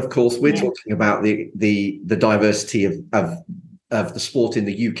 But of course, we're talking about the diversity of the sport in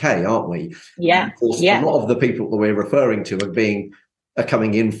the UK, aren't we? Yeah. And of course, a lot of the people that we're referring to are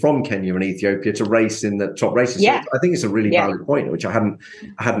coming in from Kenya and Ethiopia to race in the top races. Yeah. So I think it's a really valid point, which I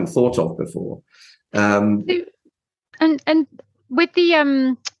hadn't thought of before. And with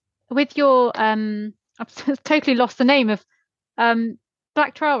the with your I've totally lost the name of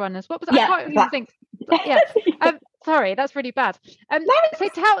black trail runners. What was that? I can't even think. Sorry, that's really bad. So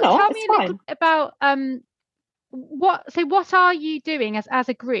tell me a little about what are you doing as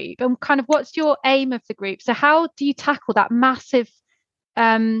a group, and kind of what's your aim of the group? So how do you tackle that massive,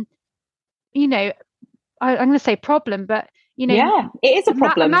 I'm going to say problem, but it is a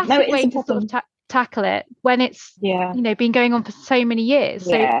problem. A massive way to sort of tackle it when it's been going on for so many years.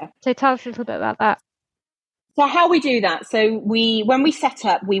 So tell us a little bit about that. So how we do that? So when we set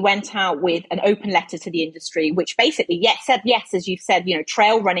up, we went out with an open letter to the industry, which basically said, yes, as you've said,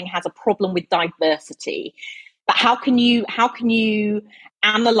 trail running has a problem with diversity. But how can you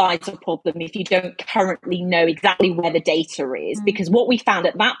analyze a problem if you don't currently know exactly where the data is? Because what we found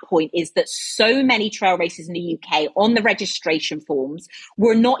at that point is that so many trail races in the UK on the registration forms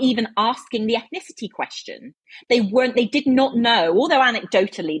were not even asking the ethnicity question. They did not know, although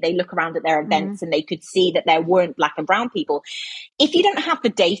anecdotally they look around at their events and they could see that there weren't black and brown people. If you don't have the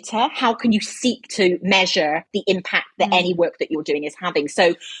data, how can you seek to measure the impact that any work that you're doing is having?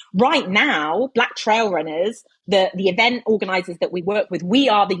 So right now, black trail runners the event organisers that we work with, we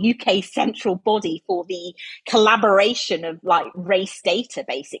are the UK central body for the collaboration of like race data,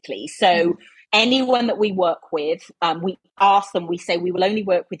 basically. So anyone that we work with, we ask them, we say, we will only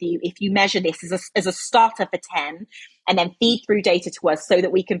work with you if you measure this as a starter for 10 and then feed through data to us so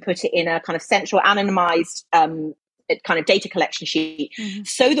that we can put it in a kind of central anonymized kind of data collection sheet,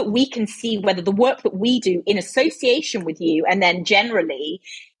 so that we can see whether the work that we do in association with you and then generally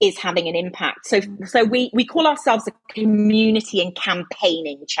is having an impact. So we call ourselves a community and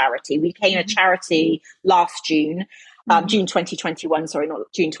campaigning charity. We became a charity last June, June 2021, sorry,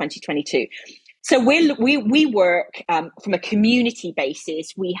 not June 2022. So we work from a community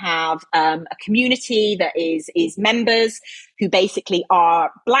basis. We have a community that is members who basically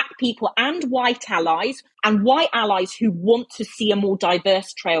are Black people and white allies who want to see a more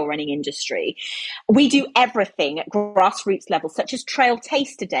diverse trail running industry. We do everything at grassroots level, such as trail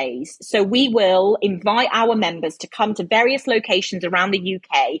taster days. So we will invite our members to come to various locations around the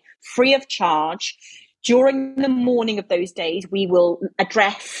UK free of charge. During the morning of those days, we will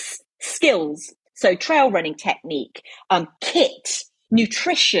address skills, so trail running technique, kit,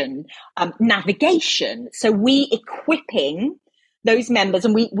 nutrition, navigation. So we equipping those members,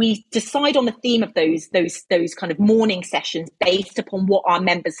 and we decide on the theme of those kind of morning sessions based upon what our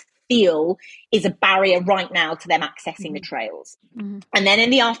members feel is a barrier right now to them accessing the trails. And then in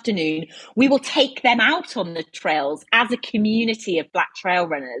the afternoon, we will take them out on the trails as a community of Black trail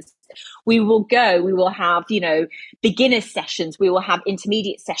runners. We will have, beginner sessions. We will have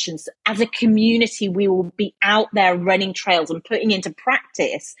intermediate sessions. As a community, we will be out there running trails and putting into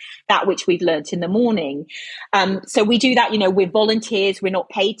practice that which we've learnt in the morning. So we do that, we're volunteers. We're not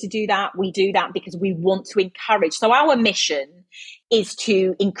paid to do that. We do that because we want to encourage. So our mission is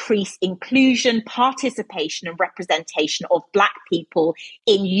to increase inclusion, participation and representation of Black people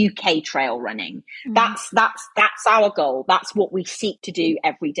in UK trail running. That's our goal. That's what we seek to do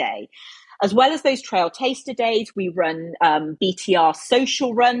every day. As well as those trail taster days, we run BTR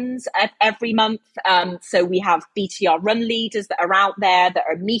social runs every month. So we have BTR run leaders that are out there, that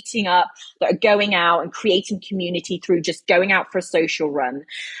are meeting up, that are going out and creating community through just going out for a social run.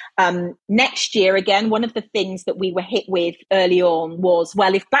 Next year, again, one of the things that we were hit with early on was,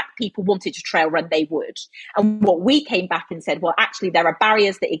 well, if Black people wanted to trail run, they would. And what we came back and said, well, actually, there are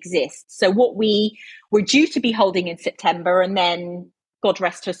barriers that exist. So what we were due to be holding in September, and then God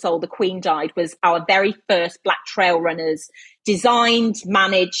rest her soul, the Queen died, was our very first Black trail runners designed,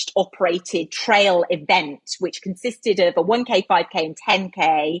 managed, operated trail event, which consisted of a 1K, 5K and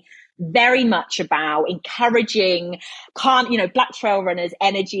 10K, very much about encouraging Black trail runners'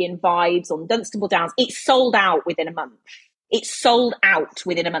 energy and vibes on Dunstable Downs. It sold out within a month.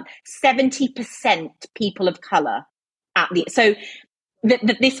 70% people of colour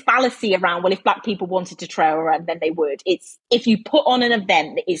this fallacy around, well, if Black people wanted to trail run, then they would. It's if you put on an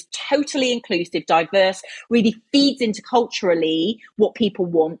event that is totally inclusive, diverse, really feeds into culturally what people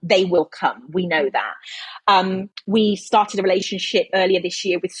want, they will come. We know that. We started a relationship earlier this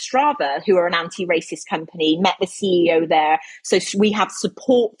year with Strava, who are an anti-racist company, met the CEO there. So we have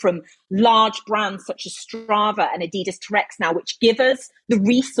support from large brands such as Strava and Adidas Terex now, which give us the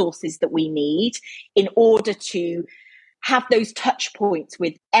resources that we need in order to have those touch points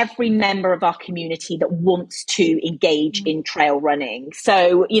with every member of our community that wants to engage in trail running.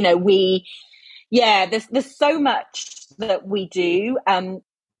 So, there's so much that we do.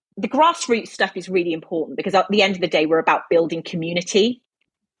 The grassroots stuff is really important because at the end of the day, we're about building community.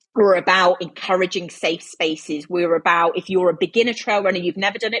 We're about encouraging safe spaces. We're about, if you're a beginner trail runner, you've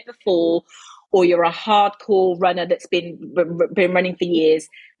never done it before, or you're a hardcore runner that's been running for years,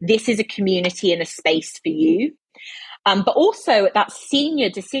 this is a community and a space for you. But also at that senior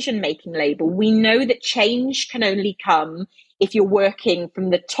decision-making label, we know that change can only come if you're working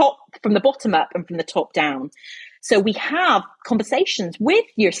from the bottom up and from the top down. So we have conversations with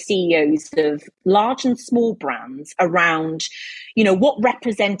your CEOs of large and small brands around, what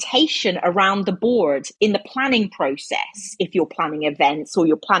representation around the board in the planning process, if you're planning events or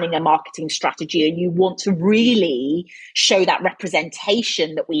you're planning a marketing strategy and you want to really show that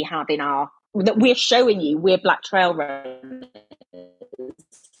representation that we have that we're showing you, we're Black trail runners.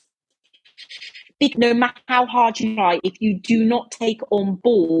 No matter how hard you try, if you do not take on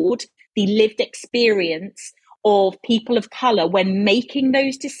board the lived experience of people of colour when making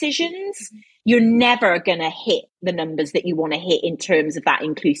those decisions, you're never going to hit the numbers that you want to hit in terms of that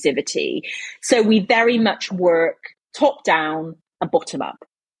inclusivity. So we very much work top down and bottom up.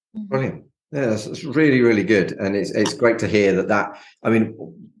 Brilliant. Yeah, it's really, really good, and it's great to hear that. I mean,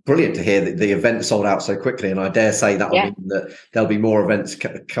 brilliant to hear that the event sold out so quickly, and I dare say that'll Yeah, mean that there'll be more events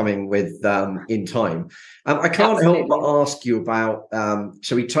coming with in time. I can't help absolutely. but ask you about.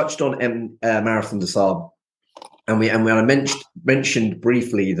 So we touched on Marathon des Sables, and when I mentioned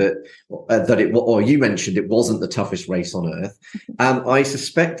briefly that it, or you mentioned it wasn't the toughest race on earth. I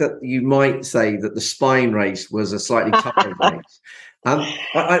suspect that you might say that the Spine race was a slightly tougher race.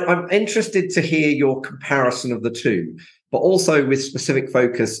 I'm interested to hear your comparison of the two, but also with specific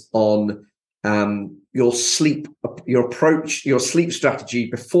focus on your sleep, your approach, your sleep strategy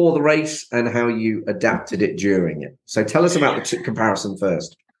before the race, and how you adapted it during it. So tell us about the comparison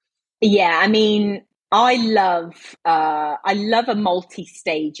first. Yeah, I mean, I love a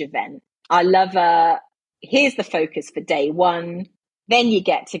multi-stage event. I love here's the focus for day one. Then you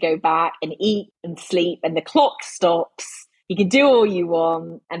get to go back and eat and sleep, and the clock stops. You can do all you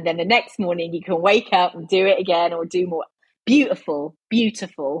want, and then the next morning you can wake up and do it again or do more. Beautiful,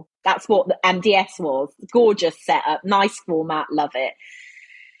 beautiful. That's what the MDS was. Gorgeous setup, nice format, love it.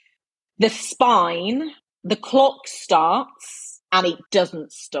 The Spine, the clock starts and it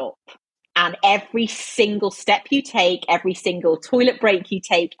doesn't stop. And every single step you take, every single toilet break you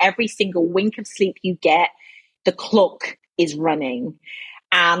take, every single wink of sleep you get, the clock is running.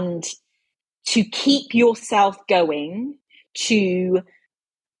 And to keep yourself going, to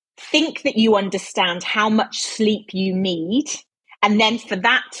think that you understand how much sleep you need, and then for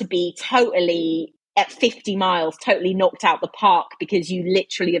that to be totally at 50 miles, totally knocked out the park because you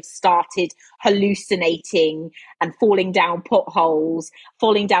literally have started hallucinating and falling down potholes,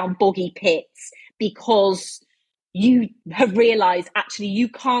 falling down boggy pits because you have realized actually you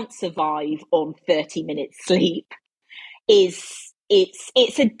can't survive on 30 minutes sleep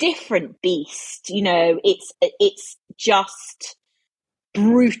it's a different beast. You know, it's just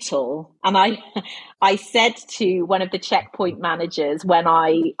brutal. And I said to one of the checkpoint managers when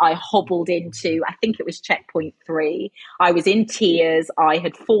I hobbled into, I think it was checkpoint 3, I was in tears, I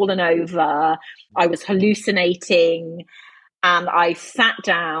had fallen over, I was hallucinating, and I sat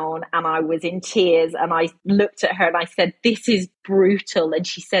down and I was in tears, and I looked at her and I said, "This is brutal." And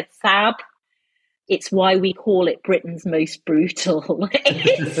she said, "Sab, it's why we call it Britain's most brutal."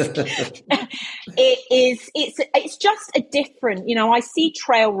 It's just a different, you know, I see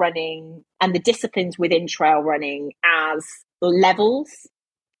trail running and the disciplines within trail running as levels.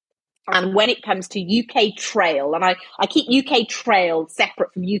 And when it comes to UK trail, and I keep UK trail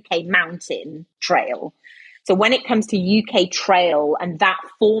separate from UK mountain trail. So when it comes to UK trail and that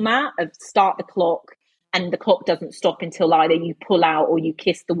format of start the clock and the clock doesn't stop until either you pull out or you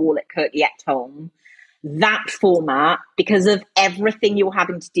kiss the wall at Kirkby Ekholm, that format, because of everything you're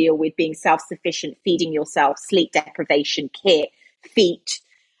having to deal with, being self-sufficient, feeding yourself, sleep deprivation, kit, feet,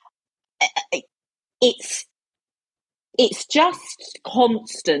 it's just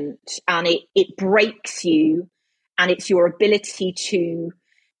constant, and it breaks you, and it's your ability to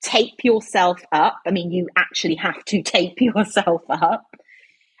tape yourself up. I mean, you actually have to tape yourself up,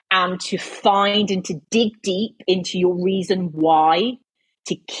 and to find and to dig deep into your reason why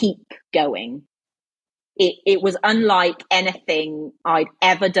to keep going. It was unlike anything I'd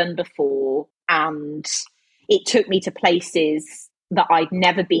ever done before, and it took me to places that I'd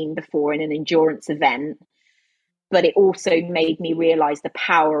never been before in an endurance event. But it also made me realize the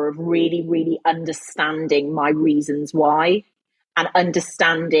power of really, really understanding my reasons why, and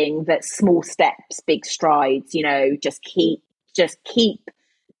understanding that small steps, big strides, you know, just keep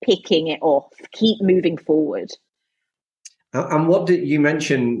picking it off, keep moving forward. And what did you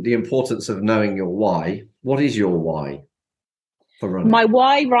mention the importance of knowing your why? What is your why for running? My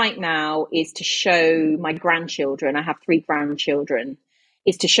why right now is to show my grandchildren, I have 3 grandchildren,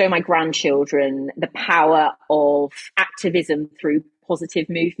 is to show my grandchildren the power of activism through positive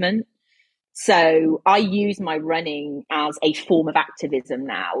movement. So I use my running as a form of activism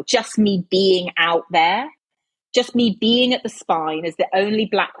now. Just me being out there, just me being at the Spine as the only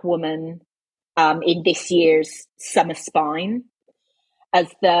Black woman in this year's Summer Spine, as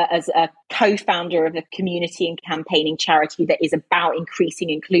a co-founder of a community and campaigning charity that is about increasing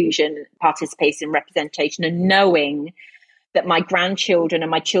inclusion, participation, and representation, and knowing that my grandchildren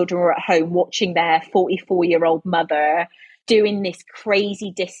and my children were at home watching their 44-year-old mother doing this crazy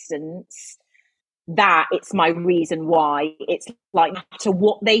distance, that it's my reason why. It's like, no matter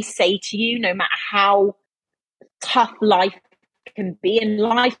what they say to you, no matter how tough life can be, and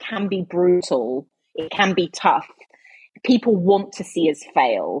life can be brutal, it can be tough. People want to see us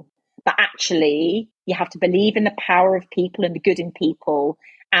fail, but actually you have to believe in the power of people and the good in people.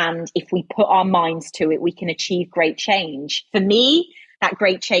 And if we put our minds to it, we can achieve great change. For me, that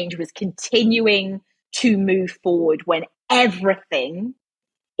great change was continuing to move forward when everything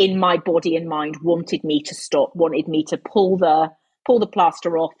in my body and mind wanted me to stop, wanted me to pull the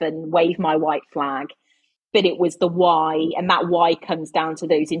plaster off and wave my white flag. But it was the why, and that why comes down to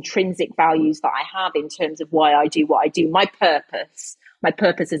those intrinsic values that I have in terms of why I do what I do. My purpose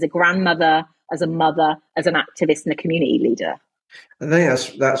as a grandmother, as a mother, as an activist and a community leader. I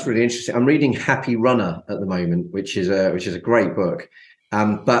think that's really interesting. I'm reading Happy Runner at the moment, which is a great book.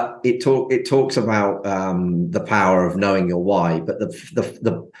 But it talks about the power of knowing your why. But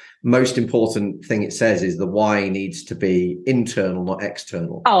the most important thing it says is the why needs to be internal, not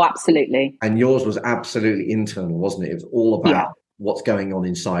external. Oh, absolutely. And yours was absolutely internal, wasn't it? It was all about what's going on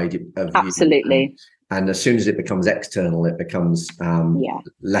inside of you. Absolutely. And as soon as it becomes external, it becomes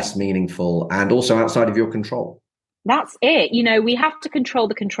less meaningful and also outside of your control. That's it. You know, we have to control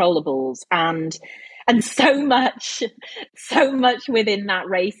the controllables, and so much within that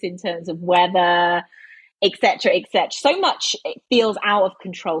race in terms of weather, etc., so much it feels out of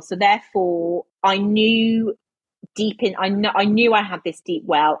control. So therefore, I knew I had this deep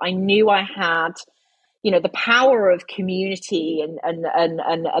well. I knew I had, you know, the power of community and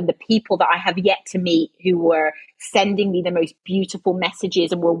the people that I have yet to meet who were sending me the most beautiful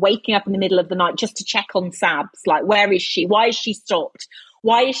messages and were waking up in the middle of the night just to check on Sabs. Like, where is she? Why is she stopped?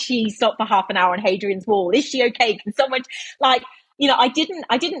 Why is she stopped for half an hour on Hadrian's Wall? Is she okay? Can someone, like, you know, I didn't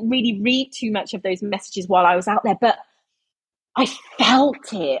really read too much of those messages while I was out there, but I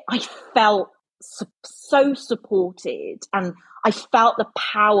felt it. I felt so supported, and I felt the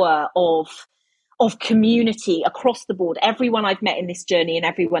power of community across the board, everyone I've met in this journey and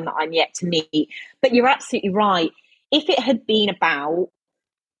everyone that I'm yet to meet. But you're absolutely right. If it had been about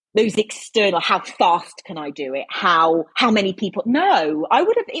those external, how fast can I do it? How many people? No,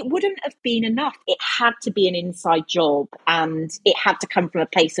 it wouldn't have been enough. It had to be an inside job, and it had to come from a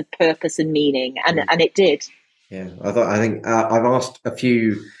place of purpose and meaning. And it did. Yeah. I think I've asked a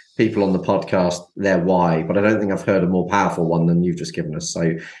few people on the podcast their why, but I don't think I've heard a more powerful one than you've just given us.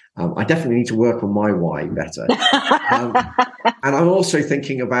 So I definitely need to work on my why better. And I'm also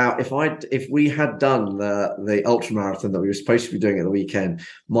thinking about if we had done the ultra marathon that we were supposed to be doing at the weekend,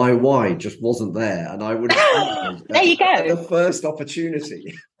 my why just wasn't there, and I would have there you go, the first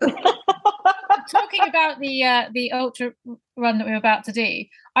opportunity. Talking about the ultra run that we were about to do,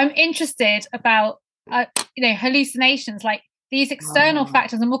 I'm interested about hallucinations, like these external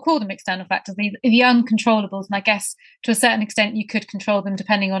factors, and we'll call them external factors, the uncontrollables. And I guess to a certain extent you could control them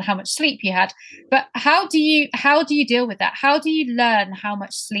depending on how much sleep you had. But how do you deal with that? How do you learn how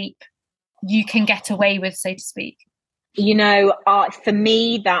much sleep you can get away with, so to speak? You know, for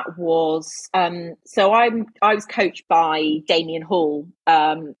me, that was so I was coached by Damien Hall,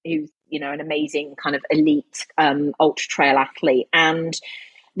 who's, you know, an amazing kind of elite ultra trail athlete, and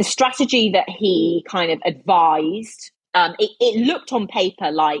the strategy that he kind of advised. It looked on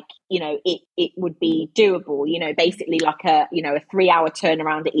paper like, you know, it would be doable, you know, basically like a 3-hour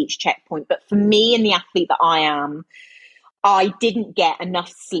turnaround at each checkpoint. But for me and the athlete that I am, I didn't get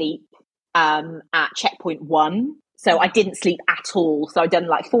enough sleep at checkpoint 1. So I didn't sleep at all. So I'd done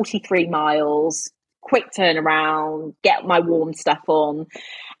like 43 miles, quick turnaround, get my warm stuff on.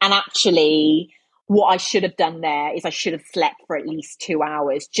 And actually, what I should have done there is I should have slept for at least 2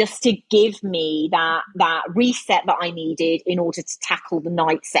 hours just to give me that reset that I needed in order to tackle the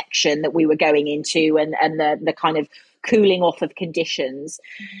night section that we were going into and the kind of cooling off of conditions.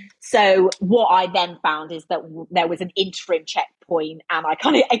 So what I then found is that there was an interim checkpoint, and I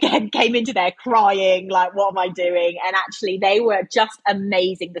kind of again came into there crying, like, what am I doing? And actually they were just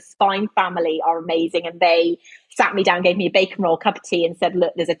amazing. The Spine family are amazing, and they sat me down, gave me a bacon roll, cup of tea, and said,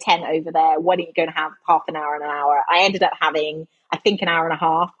 look, there's a tent over there. Why don't you go and have half an hour and an hour? I ended up having, I think, an hour and a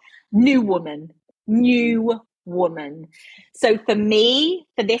half. New woman. So for me,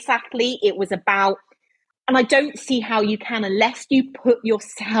 for this athlete, it was about, and I don't see how you can unless you put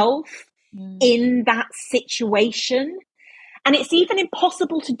yourself in that situation. And it's even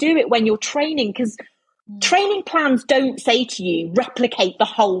impossible to do it when you're training, because training plans don't say to you replicate the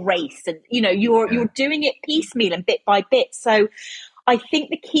whole race, and you know you're doing it piecemeal and bit by bit. So I think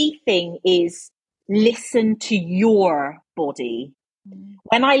the key thing is listen to your body.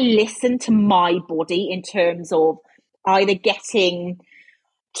 When I listen to my body in terms of either getting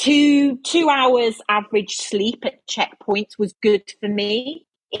 2 hours average sleep at checkpoints was good for me.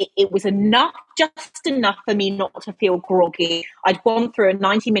 It was enough, just enough for me not to feel groggy. I'd gone through a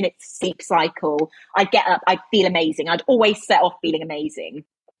 90-minute sleep cycle. I'd get up, I'd feel amazing. I'd always set off feeling amazing.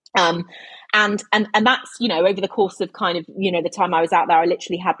 And that's, you know, over the course of kind of, you know, the time I was out there, I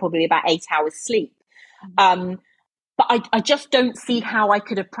literally had probably about 8 hours sleep. I just don't see how I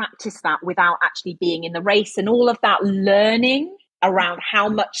could have practiced that without actually being in the race, and all of that learning around how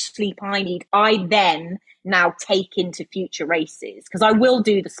much sleep I need, I then now take into future races, because I will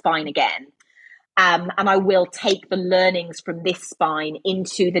do the spine again. And I will take the learnings from this spine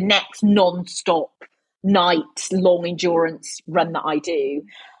into the next non-stop night long endurance run that I do.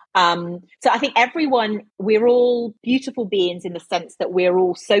 So I think we're all beautiful beings in the sense that we're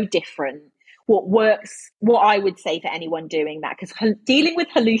all so different. What I would say for anyone doing that, because dealing with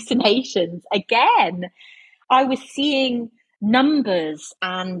hallucinations, again, I was seeing numbers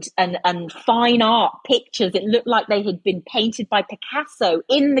and fine art pictures. It looked like they had been painted by Picasso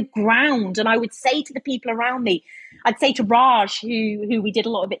in the ground. And I would say to the people around me, I'd say to Raj, who we did a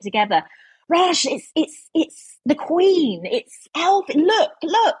lot of it together, Raj, it's the Queen, it's Elf.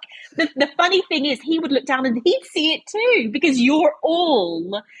 Look. The funny thing is, he would look down and he'd see it too, because your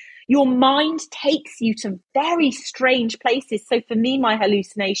mind takes you to very strange places. So for me, my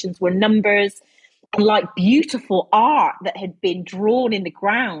hallucinations were numbers and like beautiful art that had been drawn in the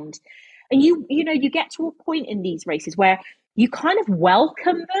ground. And you get to a point in these races where you kind of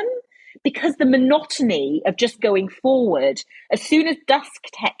welcome them, because the monotony of just going forward, as soon as dusk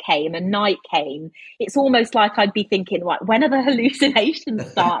came and night came, it's almost like I'd be thinking, like, when are the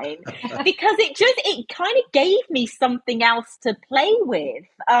hallucinations starting? Because it kind of gave me something else to play with.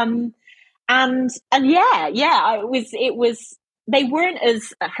 It was they weren't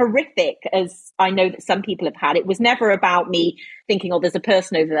as horrific as I know that some people have had. It was never about me thinking, oh, there's a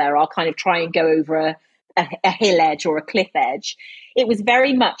person over there, I'll kind of try and go over a hill edge or a cliff edge. It was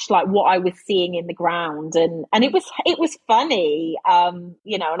very much like what I was seeing in the ground, and it was funny, and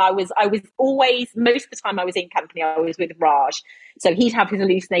I was always, most of the time I was in company, I was with Raj, so he'd have his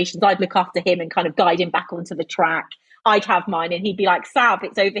hallucinations, I'd look after him and kind of guide him back onto the track. I'd have mine, and he'd be like, Sav,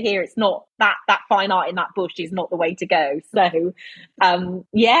 it's over here. It's not that fine art in that bush is not the way to go. So,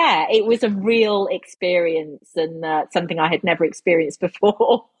 it was a real experience, and something I had never experienced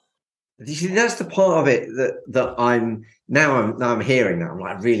before. You see, that's the part of it that I'm hearing that. I'm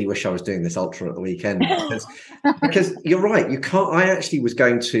like, I really wish I was doing this ultra at the weekend, because you're right. You can't. I actually was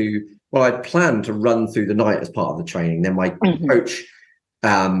going to. Well, I'd planned to run through the night as part of the training. Then my coach,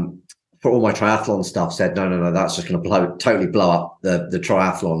 for all my triathlon stuff, said, no, that's just going to totally blow up the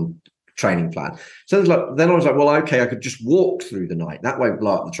triathlon training plan. So then I was like, well, okay, I could just walk through the night. That won't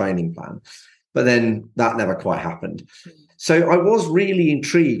blow up the training plan. But then that never quite happened. So I was really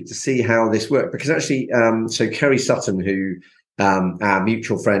intrigued to see how this worked, because actually, so Kerry Sutton, who our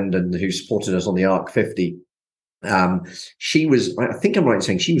mutual friend and who supported us on the ARC 50, she was, I think I'm right in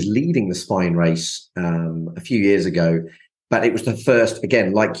saying, she was leading the spine race a few years ago, but it was the first,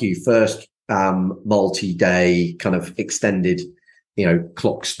 again, like you, first multi-day kind of extended,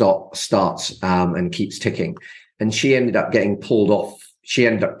 clock starts and keeps ticking. And she ended up getting pulled off. She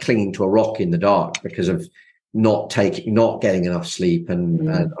ended up clinging to a rock in the dark because of not getting enough sleep. And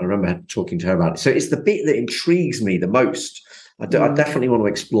I remember talking to her about it. So it's the bit that intrigues me the most. I definitely want to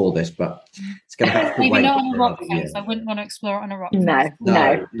explore this, but it's going to have to maybe wait not on a rock for face. I wouldn't want to explore it on a rock No, face.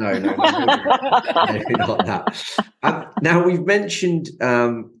 No, maybe not that. Now we've mentioned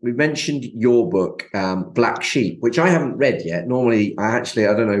your book, Black Sheep, which I haven't read yet. Normally, I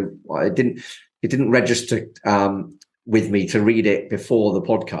don't know, it didn't register with me to read it before the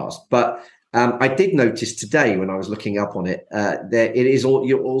podcast, but I did notice today when I was looking up on it, that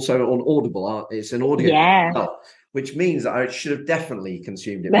you're also on Audible. It's an audio, yeah. Which means that I should have definitely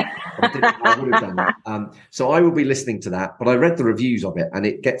consumed it. I would have done that. So I will be listening to that. But I read the reviews of it, and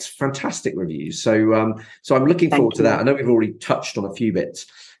it gets fantastic reviews. So I'm looking forward to that. I know we've already touched on a few bits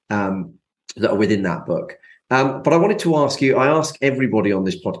that are within that book. But I wanted to ask you, I ask everybody on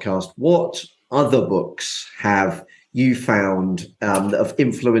this podcast, what other books have you found that have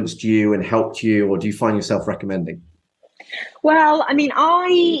influenced you and helped you, or do you find yourself recommending? Well, I mean,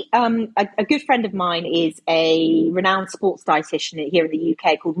 a good friend of mine is a renowned sports dietitian here in the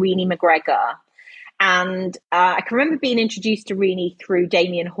UK called Renee McGregor. And I can remember being introduced to Renee through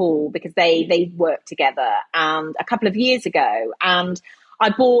Damien Hall, because they worked together and a couple of years ago. And I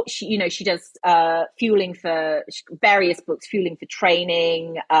bought, she does fueling for various books, fueling for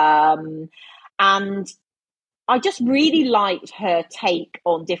training. And I just really liked her take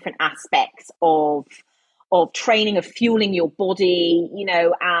on different aspects of training, of fueling your body,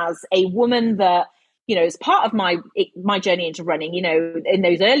 as a woman that, as part of my journey into running, in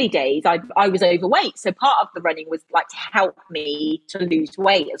those early days, I was overweight. So part of the running was like to help me to lose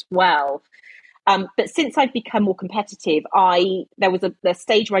weight as well. But since I've become more competitive, there was a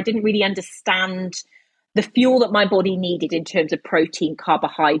stage where I didn't really understand the fuel that my body needed in terms of protein,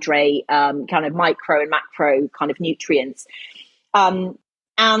 carbohydrate, kind of micro and macro kind of nutrients.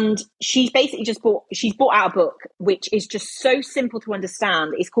 And she's basically she's brought out a book, which is just so simple to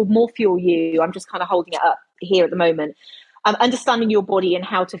understand. It's called More Fuel You. I'm just kind of holding it up here at the moment. Understanding your body and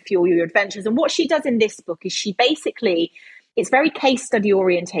how to fuel your adventures. And what she does in this book is she basically, it's very case study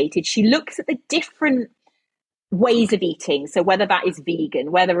orientated. She looks at the different ways of eating. So whether that is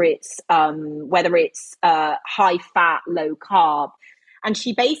vegan, whether it's high fat, low carb. And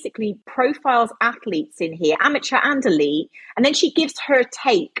she basically profiles athletes in here, amateur and elite, and then she gives her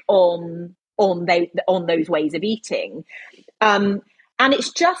take on those ways of eating. And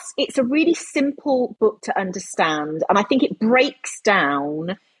it's a really simple book to understand. And I think it breaks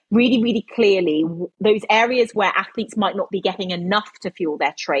down really, really clearly those areas where athletes might not be getting enough to fuel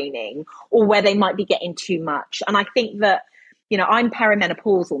their training, or where they might be getting too much. And I think that, I'm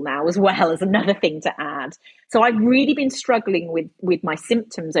perimenopausal now as well, as another thing to add. So I've really been struggling with my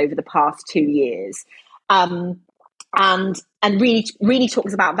symptoms over the past 2 years. And really, really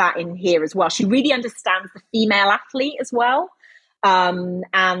talks about that in here as well. She really understands the female athlete as well. And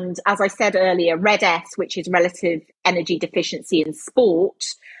as I said earlier, RED-S, which is relative energy deficiency in sport,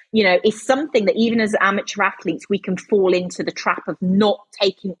 is something that even as amateur athletes, we can fall into the trap of not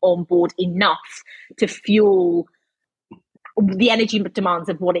taking on board enough to fuel the energy demands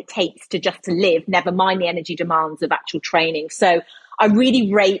of what it takes to live, never mind the energy demands of actual training. So I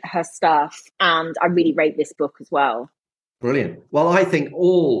really rate her stuff, and I really rate this book as well. Brilliant. Well, I think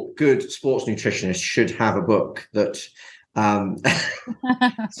all good sports nutritionists should have a book that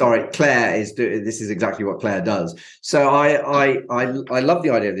sorry, Claire this is exactly what Claire does. So I love the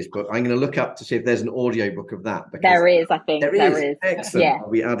idea of this book. I'm going to look up to see if there's an audio book of that. There is, I think. There is. Excellent. Yeah. I'll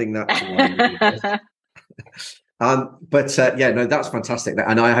be adding that to my no, that's fantastic.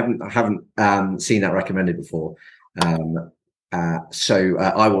 And I haven't seen that recommended before. I'll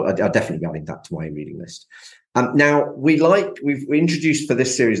definitely be adding that to my reading list. Now we've introduced for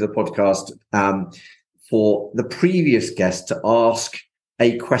this series of the podcast for the previous guest to ask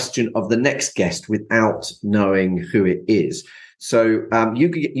a question of the next guest without knowing who it is. So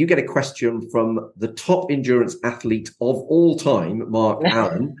you get a question from the top endurance athlete of all time, Mark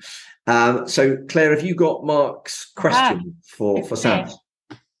Allen. So Claire, have you got Mark's question for Sam?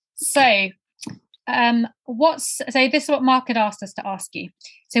 So this is what Mark had asked us to ask you.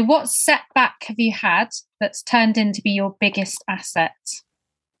 So what setback have you had that's turned into be your biggest asset?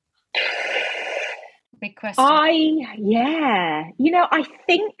 Big question. I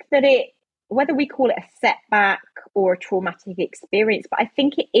think that whether we call it a setback or a traumatic experience, but I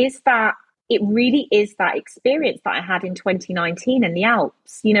think it really is that experience that I had in 2019 in the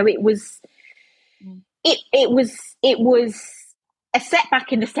Alps. It was a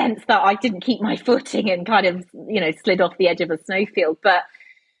setback in the sense that I didn't keep my footing and kind of, slid off the edge of a snowfield. But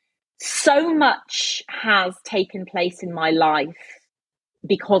so much has taken place in my life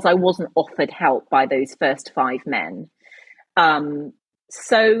because I wasn't offered help by those first 5 men.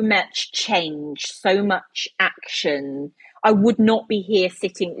 So much change, so much action. I would not be here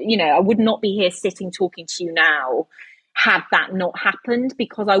sitting, talking to you now had that not happened,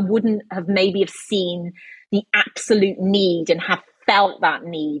 because I wouldn't have maybe seen the absolute need and have felt that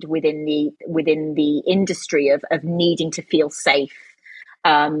need within the industry of needing to feel safe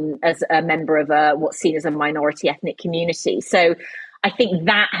as a member of what's seen as a minority ethnic community. So I think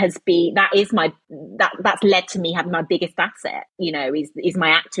that's led to me having my biggest asset, is my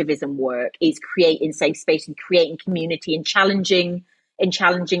activism work, is creating safe space and creating community and challenging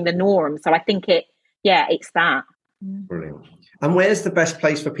the norm. So I think it's that. Brilliant. And where's the best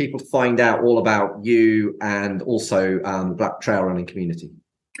place for people to find out all about you and also the Black Trail Running community?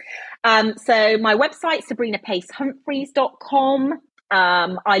 So my website, sabrinapacehumphreys.com.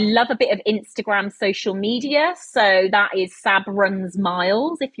 I love a bit of Instagram social media. So that is Sab Runs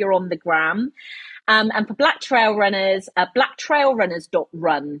Miles if you're on the gram. And for Black Trail Runners,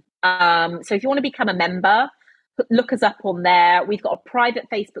 blacktrailrunners.run. So if you want to become a member, look us up on there. We've got a private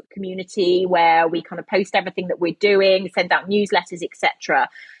Facebook community where we kind of post everything that we're doing, send out newsletters, etc.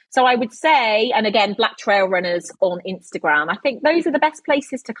 So I would say, and again, Black Trail Runners on Instagram, I think those are the best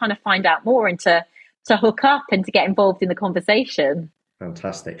places to kind of find out more and to hook up and to get involved in the conversation.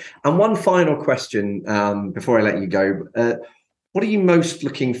 Fantastic. And one final question before I let you go. What are you most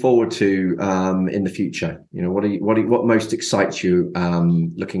looking forward to in the future? What most excites you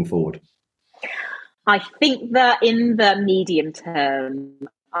looking forward? I think that in the medium term,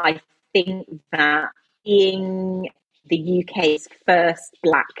 I think that being the UK's first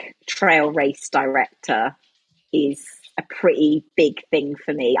Black Trail race director is a pretty big thing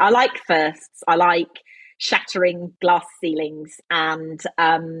for me. I like firsts. I like shattering glass ceilings. And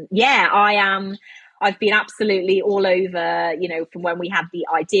I've been absolutely all over, from when we had the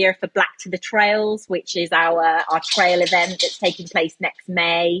idea for Black to the Trails, which is our trail event that's taking place next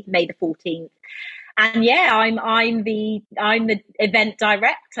May the 14th. And I'm the event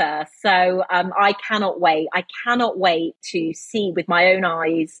director. So I cannot wait. I cannot wait to see with my own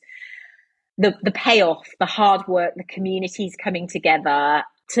eyes the payoff, the hard work, the communities coming together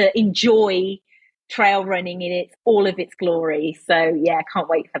to enjoy trail running in all of its glory. So I can't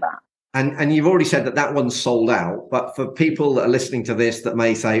wait for that. And you've already said that one's sold out, but for people that are listening to this that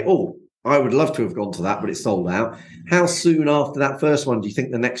may say, oh, I would love to have gone to that, but it's sold out. How soon after that first one do you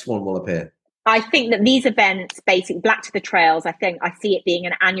think the next one will appear? I think that these events, basically Black to the Trails, I think I see it being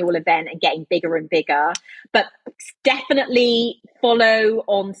an annual event and getting bigger and bigger. But definitely follow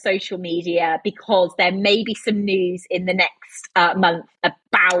on social media, because there may be some news in the next month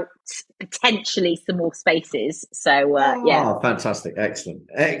about potentially some more spaces. So, Oh, fantastic. Excellent.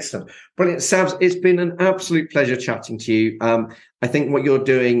 Brilliant. Sabs, it's been an absolute pleasure chatting to you. I think what you're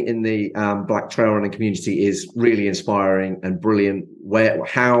doing in the Black trail running community is really inspiring and brilliant. I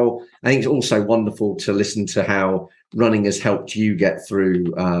think it's also wonderful to listen to how running has helped you get through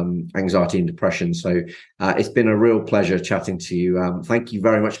anxiety and depression. So it's been a real pleasure chatting to you. Thank you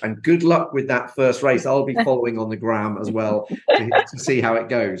very much, and good luck with that first race. I'll be following on the gram as well to see how it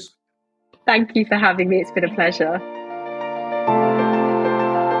goes. Thank you for having me. It's been a pleasure.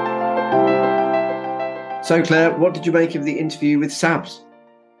 So, Claire, what did you make of the interview with Sabs?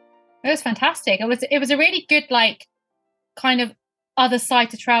 It was fantastic. It was a really good, kind of other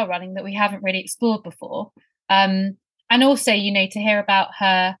side to trail running that we haven't really explored before. And also, to hear about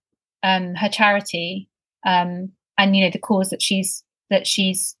her charity, and the cause that she's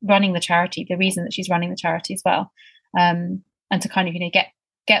running the charity, the reason that she's running the charity as well, and to kind of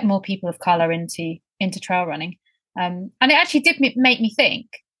get more people of color into trail running. And it actually did make me think,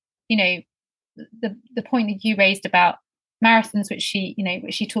 the point that you raised about marathons, which she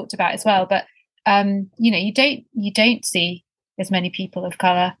talked about as well. But you don't see as many people of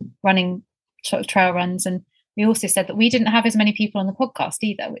color running sort of trail runs, and we also said that we didn't have as many people on the podcast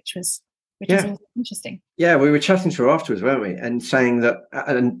either, which is also interesting. Yeah, we were chatting to her afterwards, weren't we? And saying that,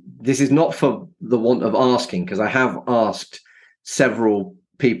 and this is not for the want of asking, because I have asked several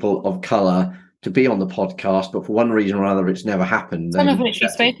people of colour to be on the podcast, but for one reason or another, it's never happened. Some of which we've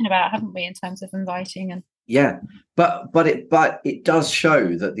spoken about, haven't we, in terms of inviting and. Yeah, but it does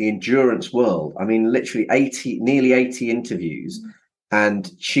show that the endurance world. I mean, literally nearly 80 interviews,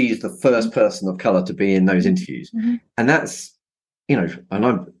 and she's the first person of colour to be in those interviews, and that's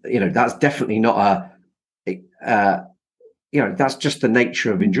that's definitely not that's just the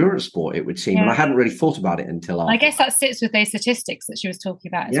nature of endurance sport, it would seem. And I hadn't really thought about it until after. I guess that sits with those statistics that she was talking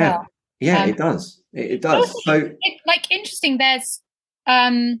about as well. Yeah, it does. It does. So, interesting. There's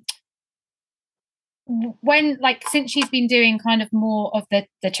since she's been doing kind of more of the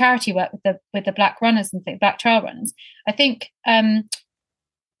charity work with the Black runners and Black trail runners, I think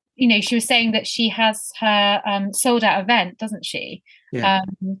she was saying that she has her sold out event, doesn't she? Yeah.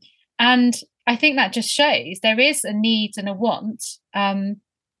 And I think that just shows there is a need and a want. And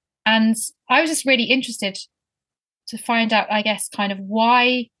I was just really interested to find out, I guess, kind of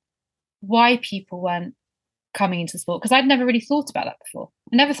why people weren't coming into sport, because I'd never really thought about that before.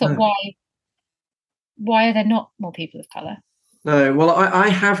 I never thought, why are there not more people of colour? No, well, I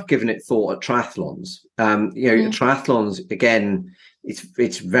have given it thought at triathlons. Triathlons, again,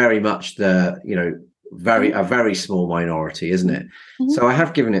 it's very much a very small minority, isn't it? So I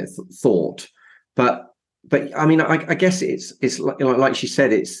have given it thought, but I mean, I guess it's like she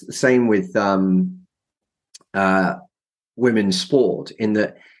said, it's the same with women's sport, in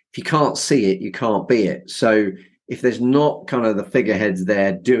that if you can't see it, you can't be it. So if there's not kind of the figureheads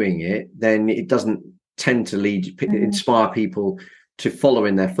there doing it, then it doesn't tend to inspire people to follow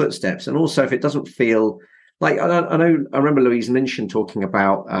in their footsteps. And also, if it doesn't feel like, I remember Louise Minchin talking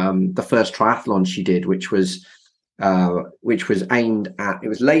about the first triathlon she did, which was aimed at, it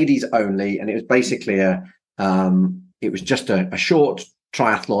was ladies only, and it was basically it was just a short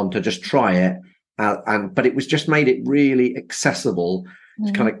triathlon to just try it, but it was just made it really accessible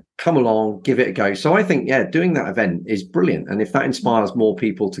to kind of come along, give it a go. So I think, doing that event is brilliant, and if that inspires more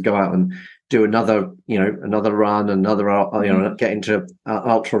people to go out and do another run, get into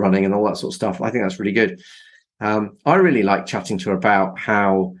ultra running and all that sort of stuff, I think that's really good. I really like chatting to her about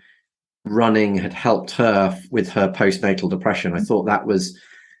how running had helped her with her postnatal depression. I thought it was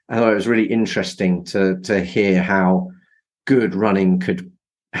really interesting to hear how effective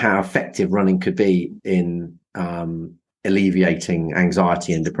running could be in alleviating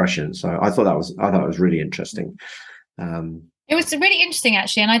anxiety and depression. So I thought it was really interesting. It was really interesting,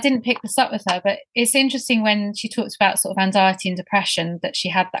 actually, and I didn't pick this up with her, but it's interesting when she talks about sort of anxiety and depression, that she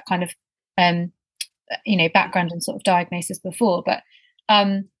had that kind of, background and sort of diagnosis before, but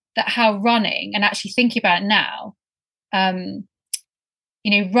that how running, and actually thinking about it now,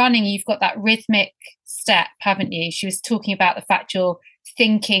 running, you've got that rhythmic step, haven't you? She was talking about the fact you're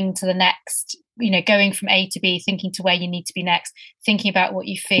thinking to the next, going from A to B, thinking to where you need to be next, thinking about what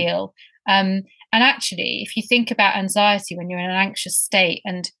you feel. And actually, if you think about anxiety when you're in an anxious state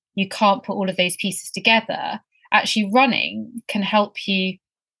and you can't put all of those pieces together, actually running can help you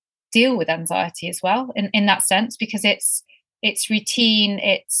deal with anxiety as well in that sense, because it's routine,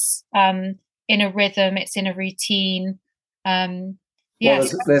 it's in a rhythm, it's in a routine. Well,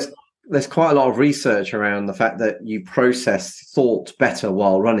 there's quite a lot of research around the fact that you process thought better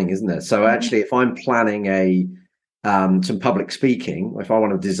while running, isn't there? So actually, if I'm planning some public speaking, if I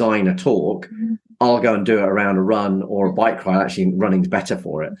want to design a talk, I'll go and do it around a run or a bike ride. Actually, running's better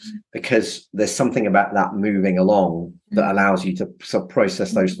for it because there's something about that moving along that allows you to sort of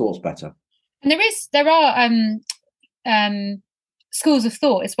process those thoughts better. And there are schools of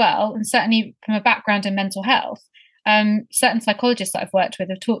thought as well, and certainly from a background in mental health, certain psychologists that I've worked with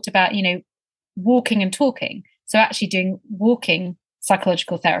have talked about, walking and talking. So actually doing walking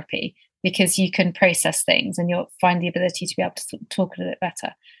psychological therapy, because you can process things and you'll find the ability to be able to talk a little bit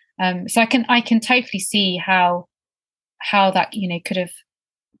better. So I can totally see how that could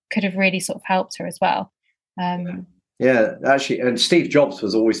have really sort of helped her as well. Yeah, actually, and Steve Jobs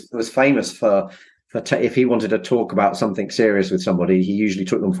was famous for if he wanted to talk about something serious with somebody, he usually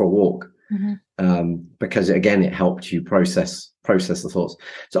took them for a walk, because it helped you process the thoughts.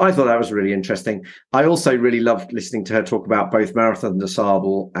 So I thought that was really interesting. I also really loved listening to her talk about both Marathon des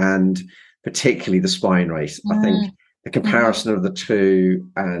Sables and particularly the Spine race. I think the comparison of the two,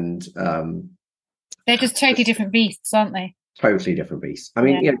 and they're just totally different beasts, aren't they? Totally different beasts. I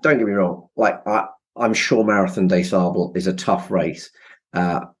mean, don't get me wrong. Like I'm sure Marathon des Sables is a tough race,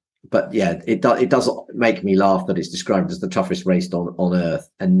 but yeah, it does make me laugh that it's described as the toughest race on earth,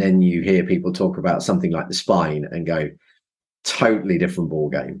 and then you hear people talk about something like the Spine and go, totally different ball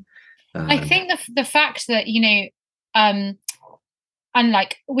game. I think the fact that and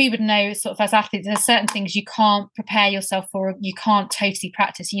like we would know sort of as athletes, there's certain things you can't prepare yourself for, you can't totally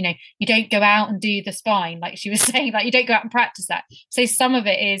practice. You don't go out and do the Spine, like she was saying, like you don't go out and practice that. So some of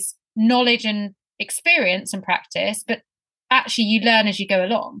it is knowledge and experience and practice, but actually you learn as you go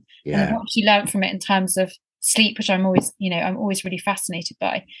along. Yeah. And what she learned from it in terms of sleep, which I'm always really fascinated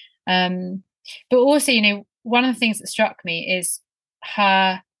by. But also, one of the things that struck me is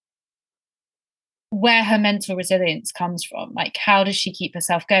where her mental resilience comes from. Like, how does she keep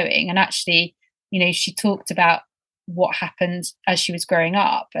herself going? And actually, she talked about what happened as she was growing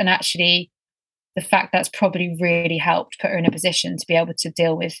up, and actually the fact that's probably really helped put her in a position to be able to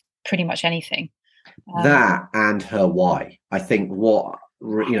deal with pretty much anything. That and her why. I think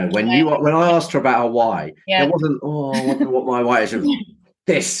when I asked her about her why, it wasn't, I wonder what my why is.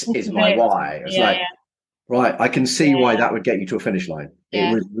 This is my why. It's right, I can see why that would get you to a finish line.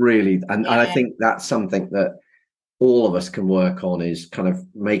 Yeah. It was really, and I think that's something that all of us can work on, is kind of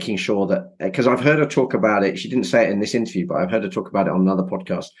making sure that, because I've heard her talk about it. She didn't say it in this interview, but I've heard her talk about it on another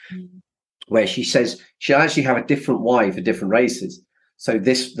podcast where she says she'll actually have a different why for different races. So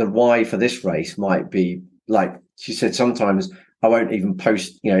the why for this race might be, like she said, sometimes I won't even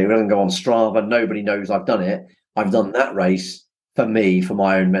post, it doesn't go on Strava. Nobody knows I've done it. I've done that race for me, for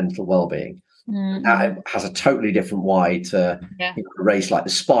my own mental well-being. That has a totally different why to a race like the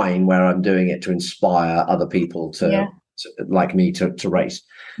Spine, where I'm doing it to inspire other people to like me to race.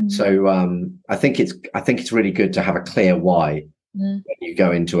 So I think it's really good to have a clear why when you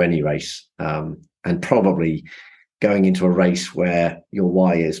go into any race, and probably going into a race where your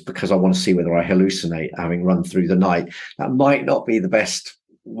why is because I want to see whether I hallucinate having run through the night. That might not be the best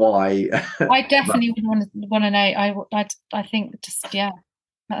why. I definitely would want to know. I think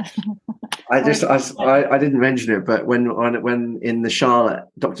I didn't mention it, but when in the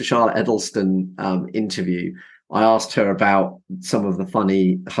Dr. Charlotte Edelstone interview, I asked her about some of the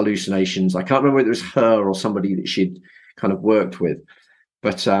funny hallucinations. I can't remember whether it was her or somebody that she'd kind of worked with,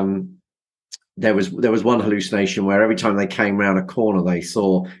 but there was one hallucination where every time they came around a corner, they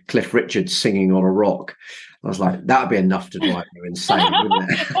saw Cliff Richard singing on a rock. I was like, that'd be enough to drive you insane,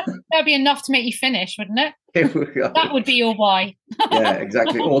 wouldn't it? That'd be enough to make you finish, wouldn't it? Here we go. That would be your why. Yeah,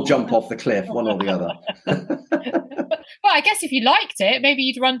 exactly. Or jump off the cliff, one or the other. Well, I guess if you liked it, maybe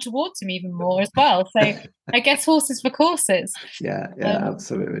you'd run towards him even more as well. So I guess horses for courses. Yeah,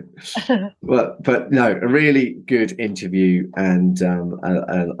 absolutely. But no, a really good interview, and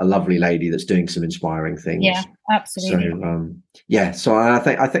a lovely lady that's doing some inspiring things. Yeah, absolutely. So so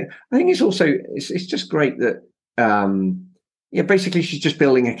I think it's also it's just great that basically she's just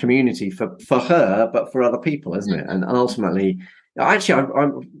building a community for her, but for other people, isn't it? And ultimately, actually,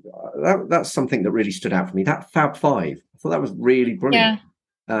 that's something that really stood out for me. That Fab Five, I thought that was really brilliant.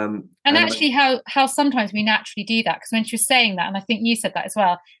 Yeah. And actually, how sometimes we naturally do that, because when she was saying that, and I think you said that as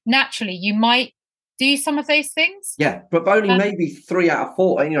well, naturally you might do some of those things. Yeah, but only maybe 3 out of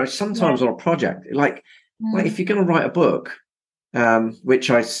 4. Sometimes on a project, like if you're going to write a book,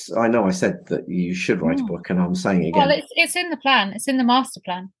 which I know I said that you should write a book, and I'm saying it again. Well, it's in the plan. It's in the master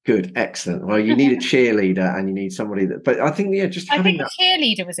plan. Good, excellent. Well, you need a cheerleader, and you need somebody that. But I think I think the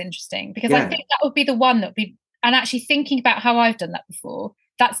cheerleader was interesting, because I think that would be the one that would be. And actually thinking about how I've done that before,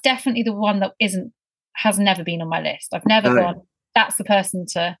 that's definitely the one that has never been on my list. I've never gone, that's the person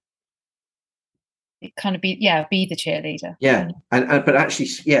to kind of be the cheerleader. Yeah. But actually,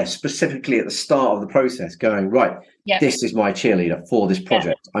 specifically at the start of the process, going, right, this is my cheerleader for this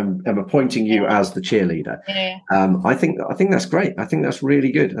project. Yeah. I'm appointing you as the cheerleader. Yeah. I think that's great. I think that's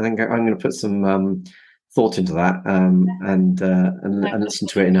really good. I think I'm going to put some thought into that and listen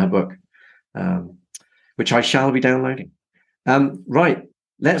to it in her book, which I shall be downloading. Right.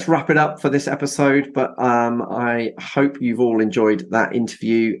 Let's wrap it up for this episode, but I hope you've all enjoyed that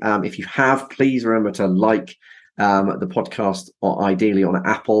interview. If you have, please remember to like the podcast, or ideally on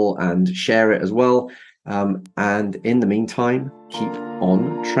Apple, and share it as well. And in the meantime, keep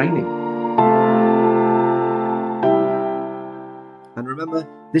on training. And remember,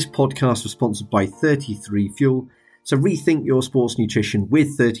 this podcast was sponsored by 33 Fuel. So rethink your sports nutrition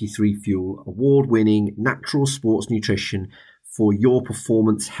with 33 Fuel, award-winning natural sports nutrition for your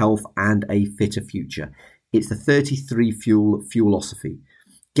performance, health, and a fitter future. It's the 33 Fuel Fuelosophy.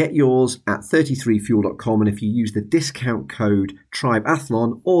 Get yours at 33fuel.com, and if you use the discount code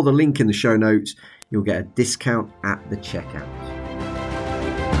TRIBEATHLON or the link in the show notes, you'll get a discount at the checkout.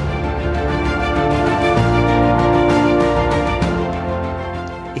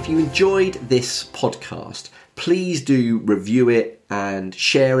 If you enjoyed this podcast, please do review it and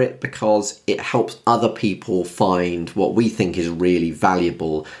share it, because it helps other people find what we think is really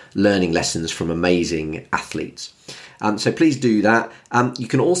valuable learning lessons from amazing athletes. So please do that. You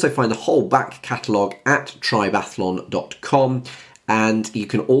can also find the whole back catalogue at tribeathlon.com, and you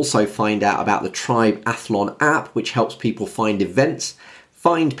can also find out about the Tribeathlon app, which helps people find events,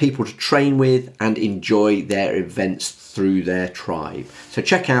 find people to train with, and enjoy their events through their tribe. So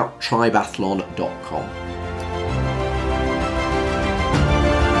check out tribeathlon.com.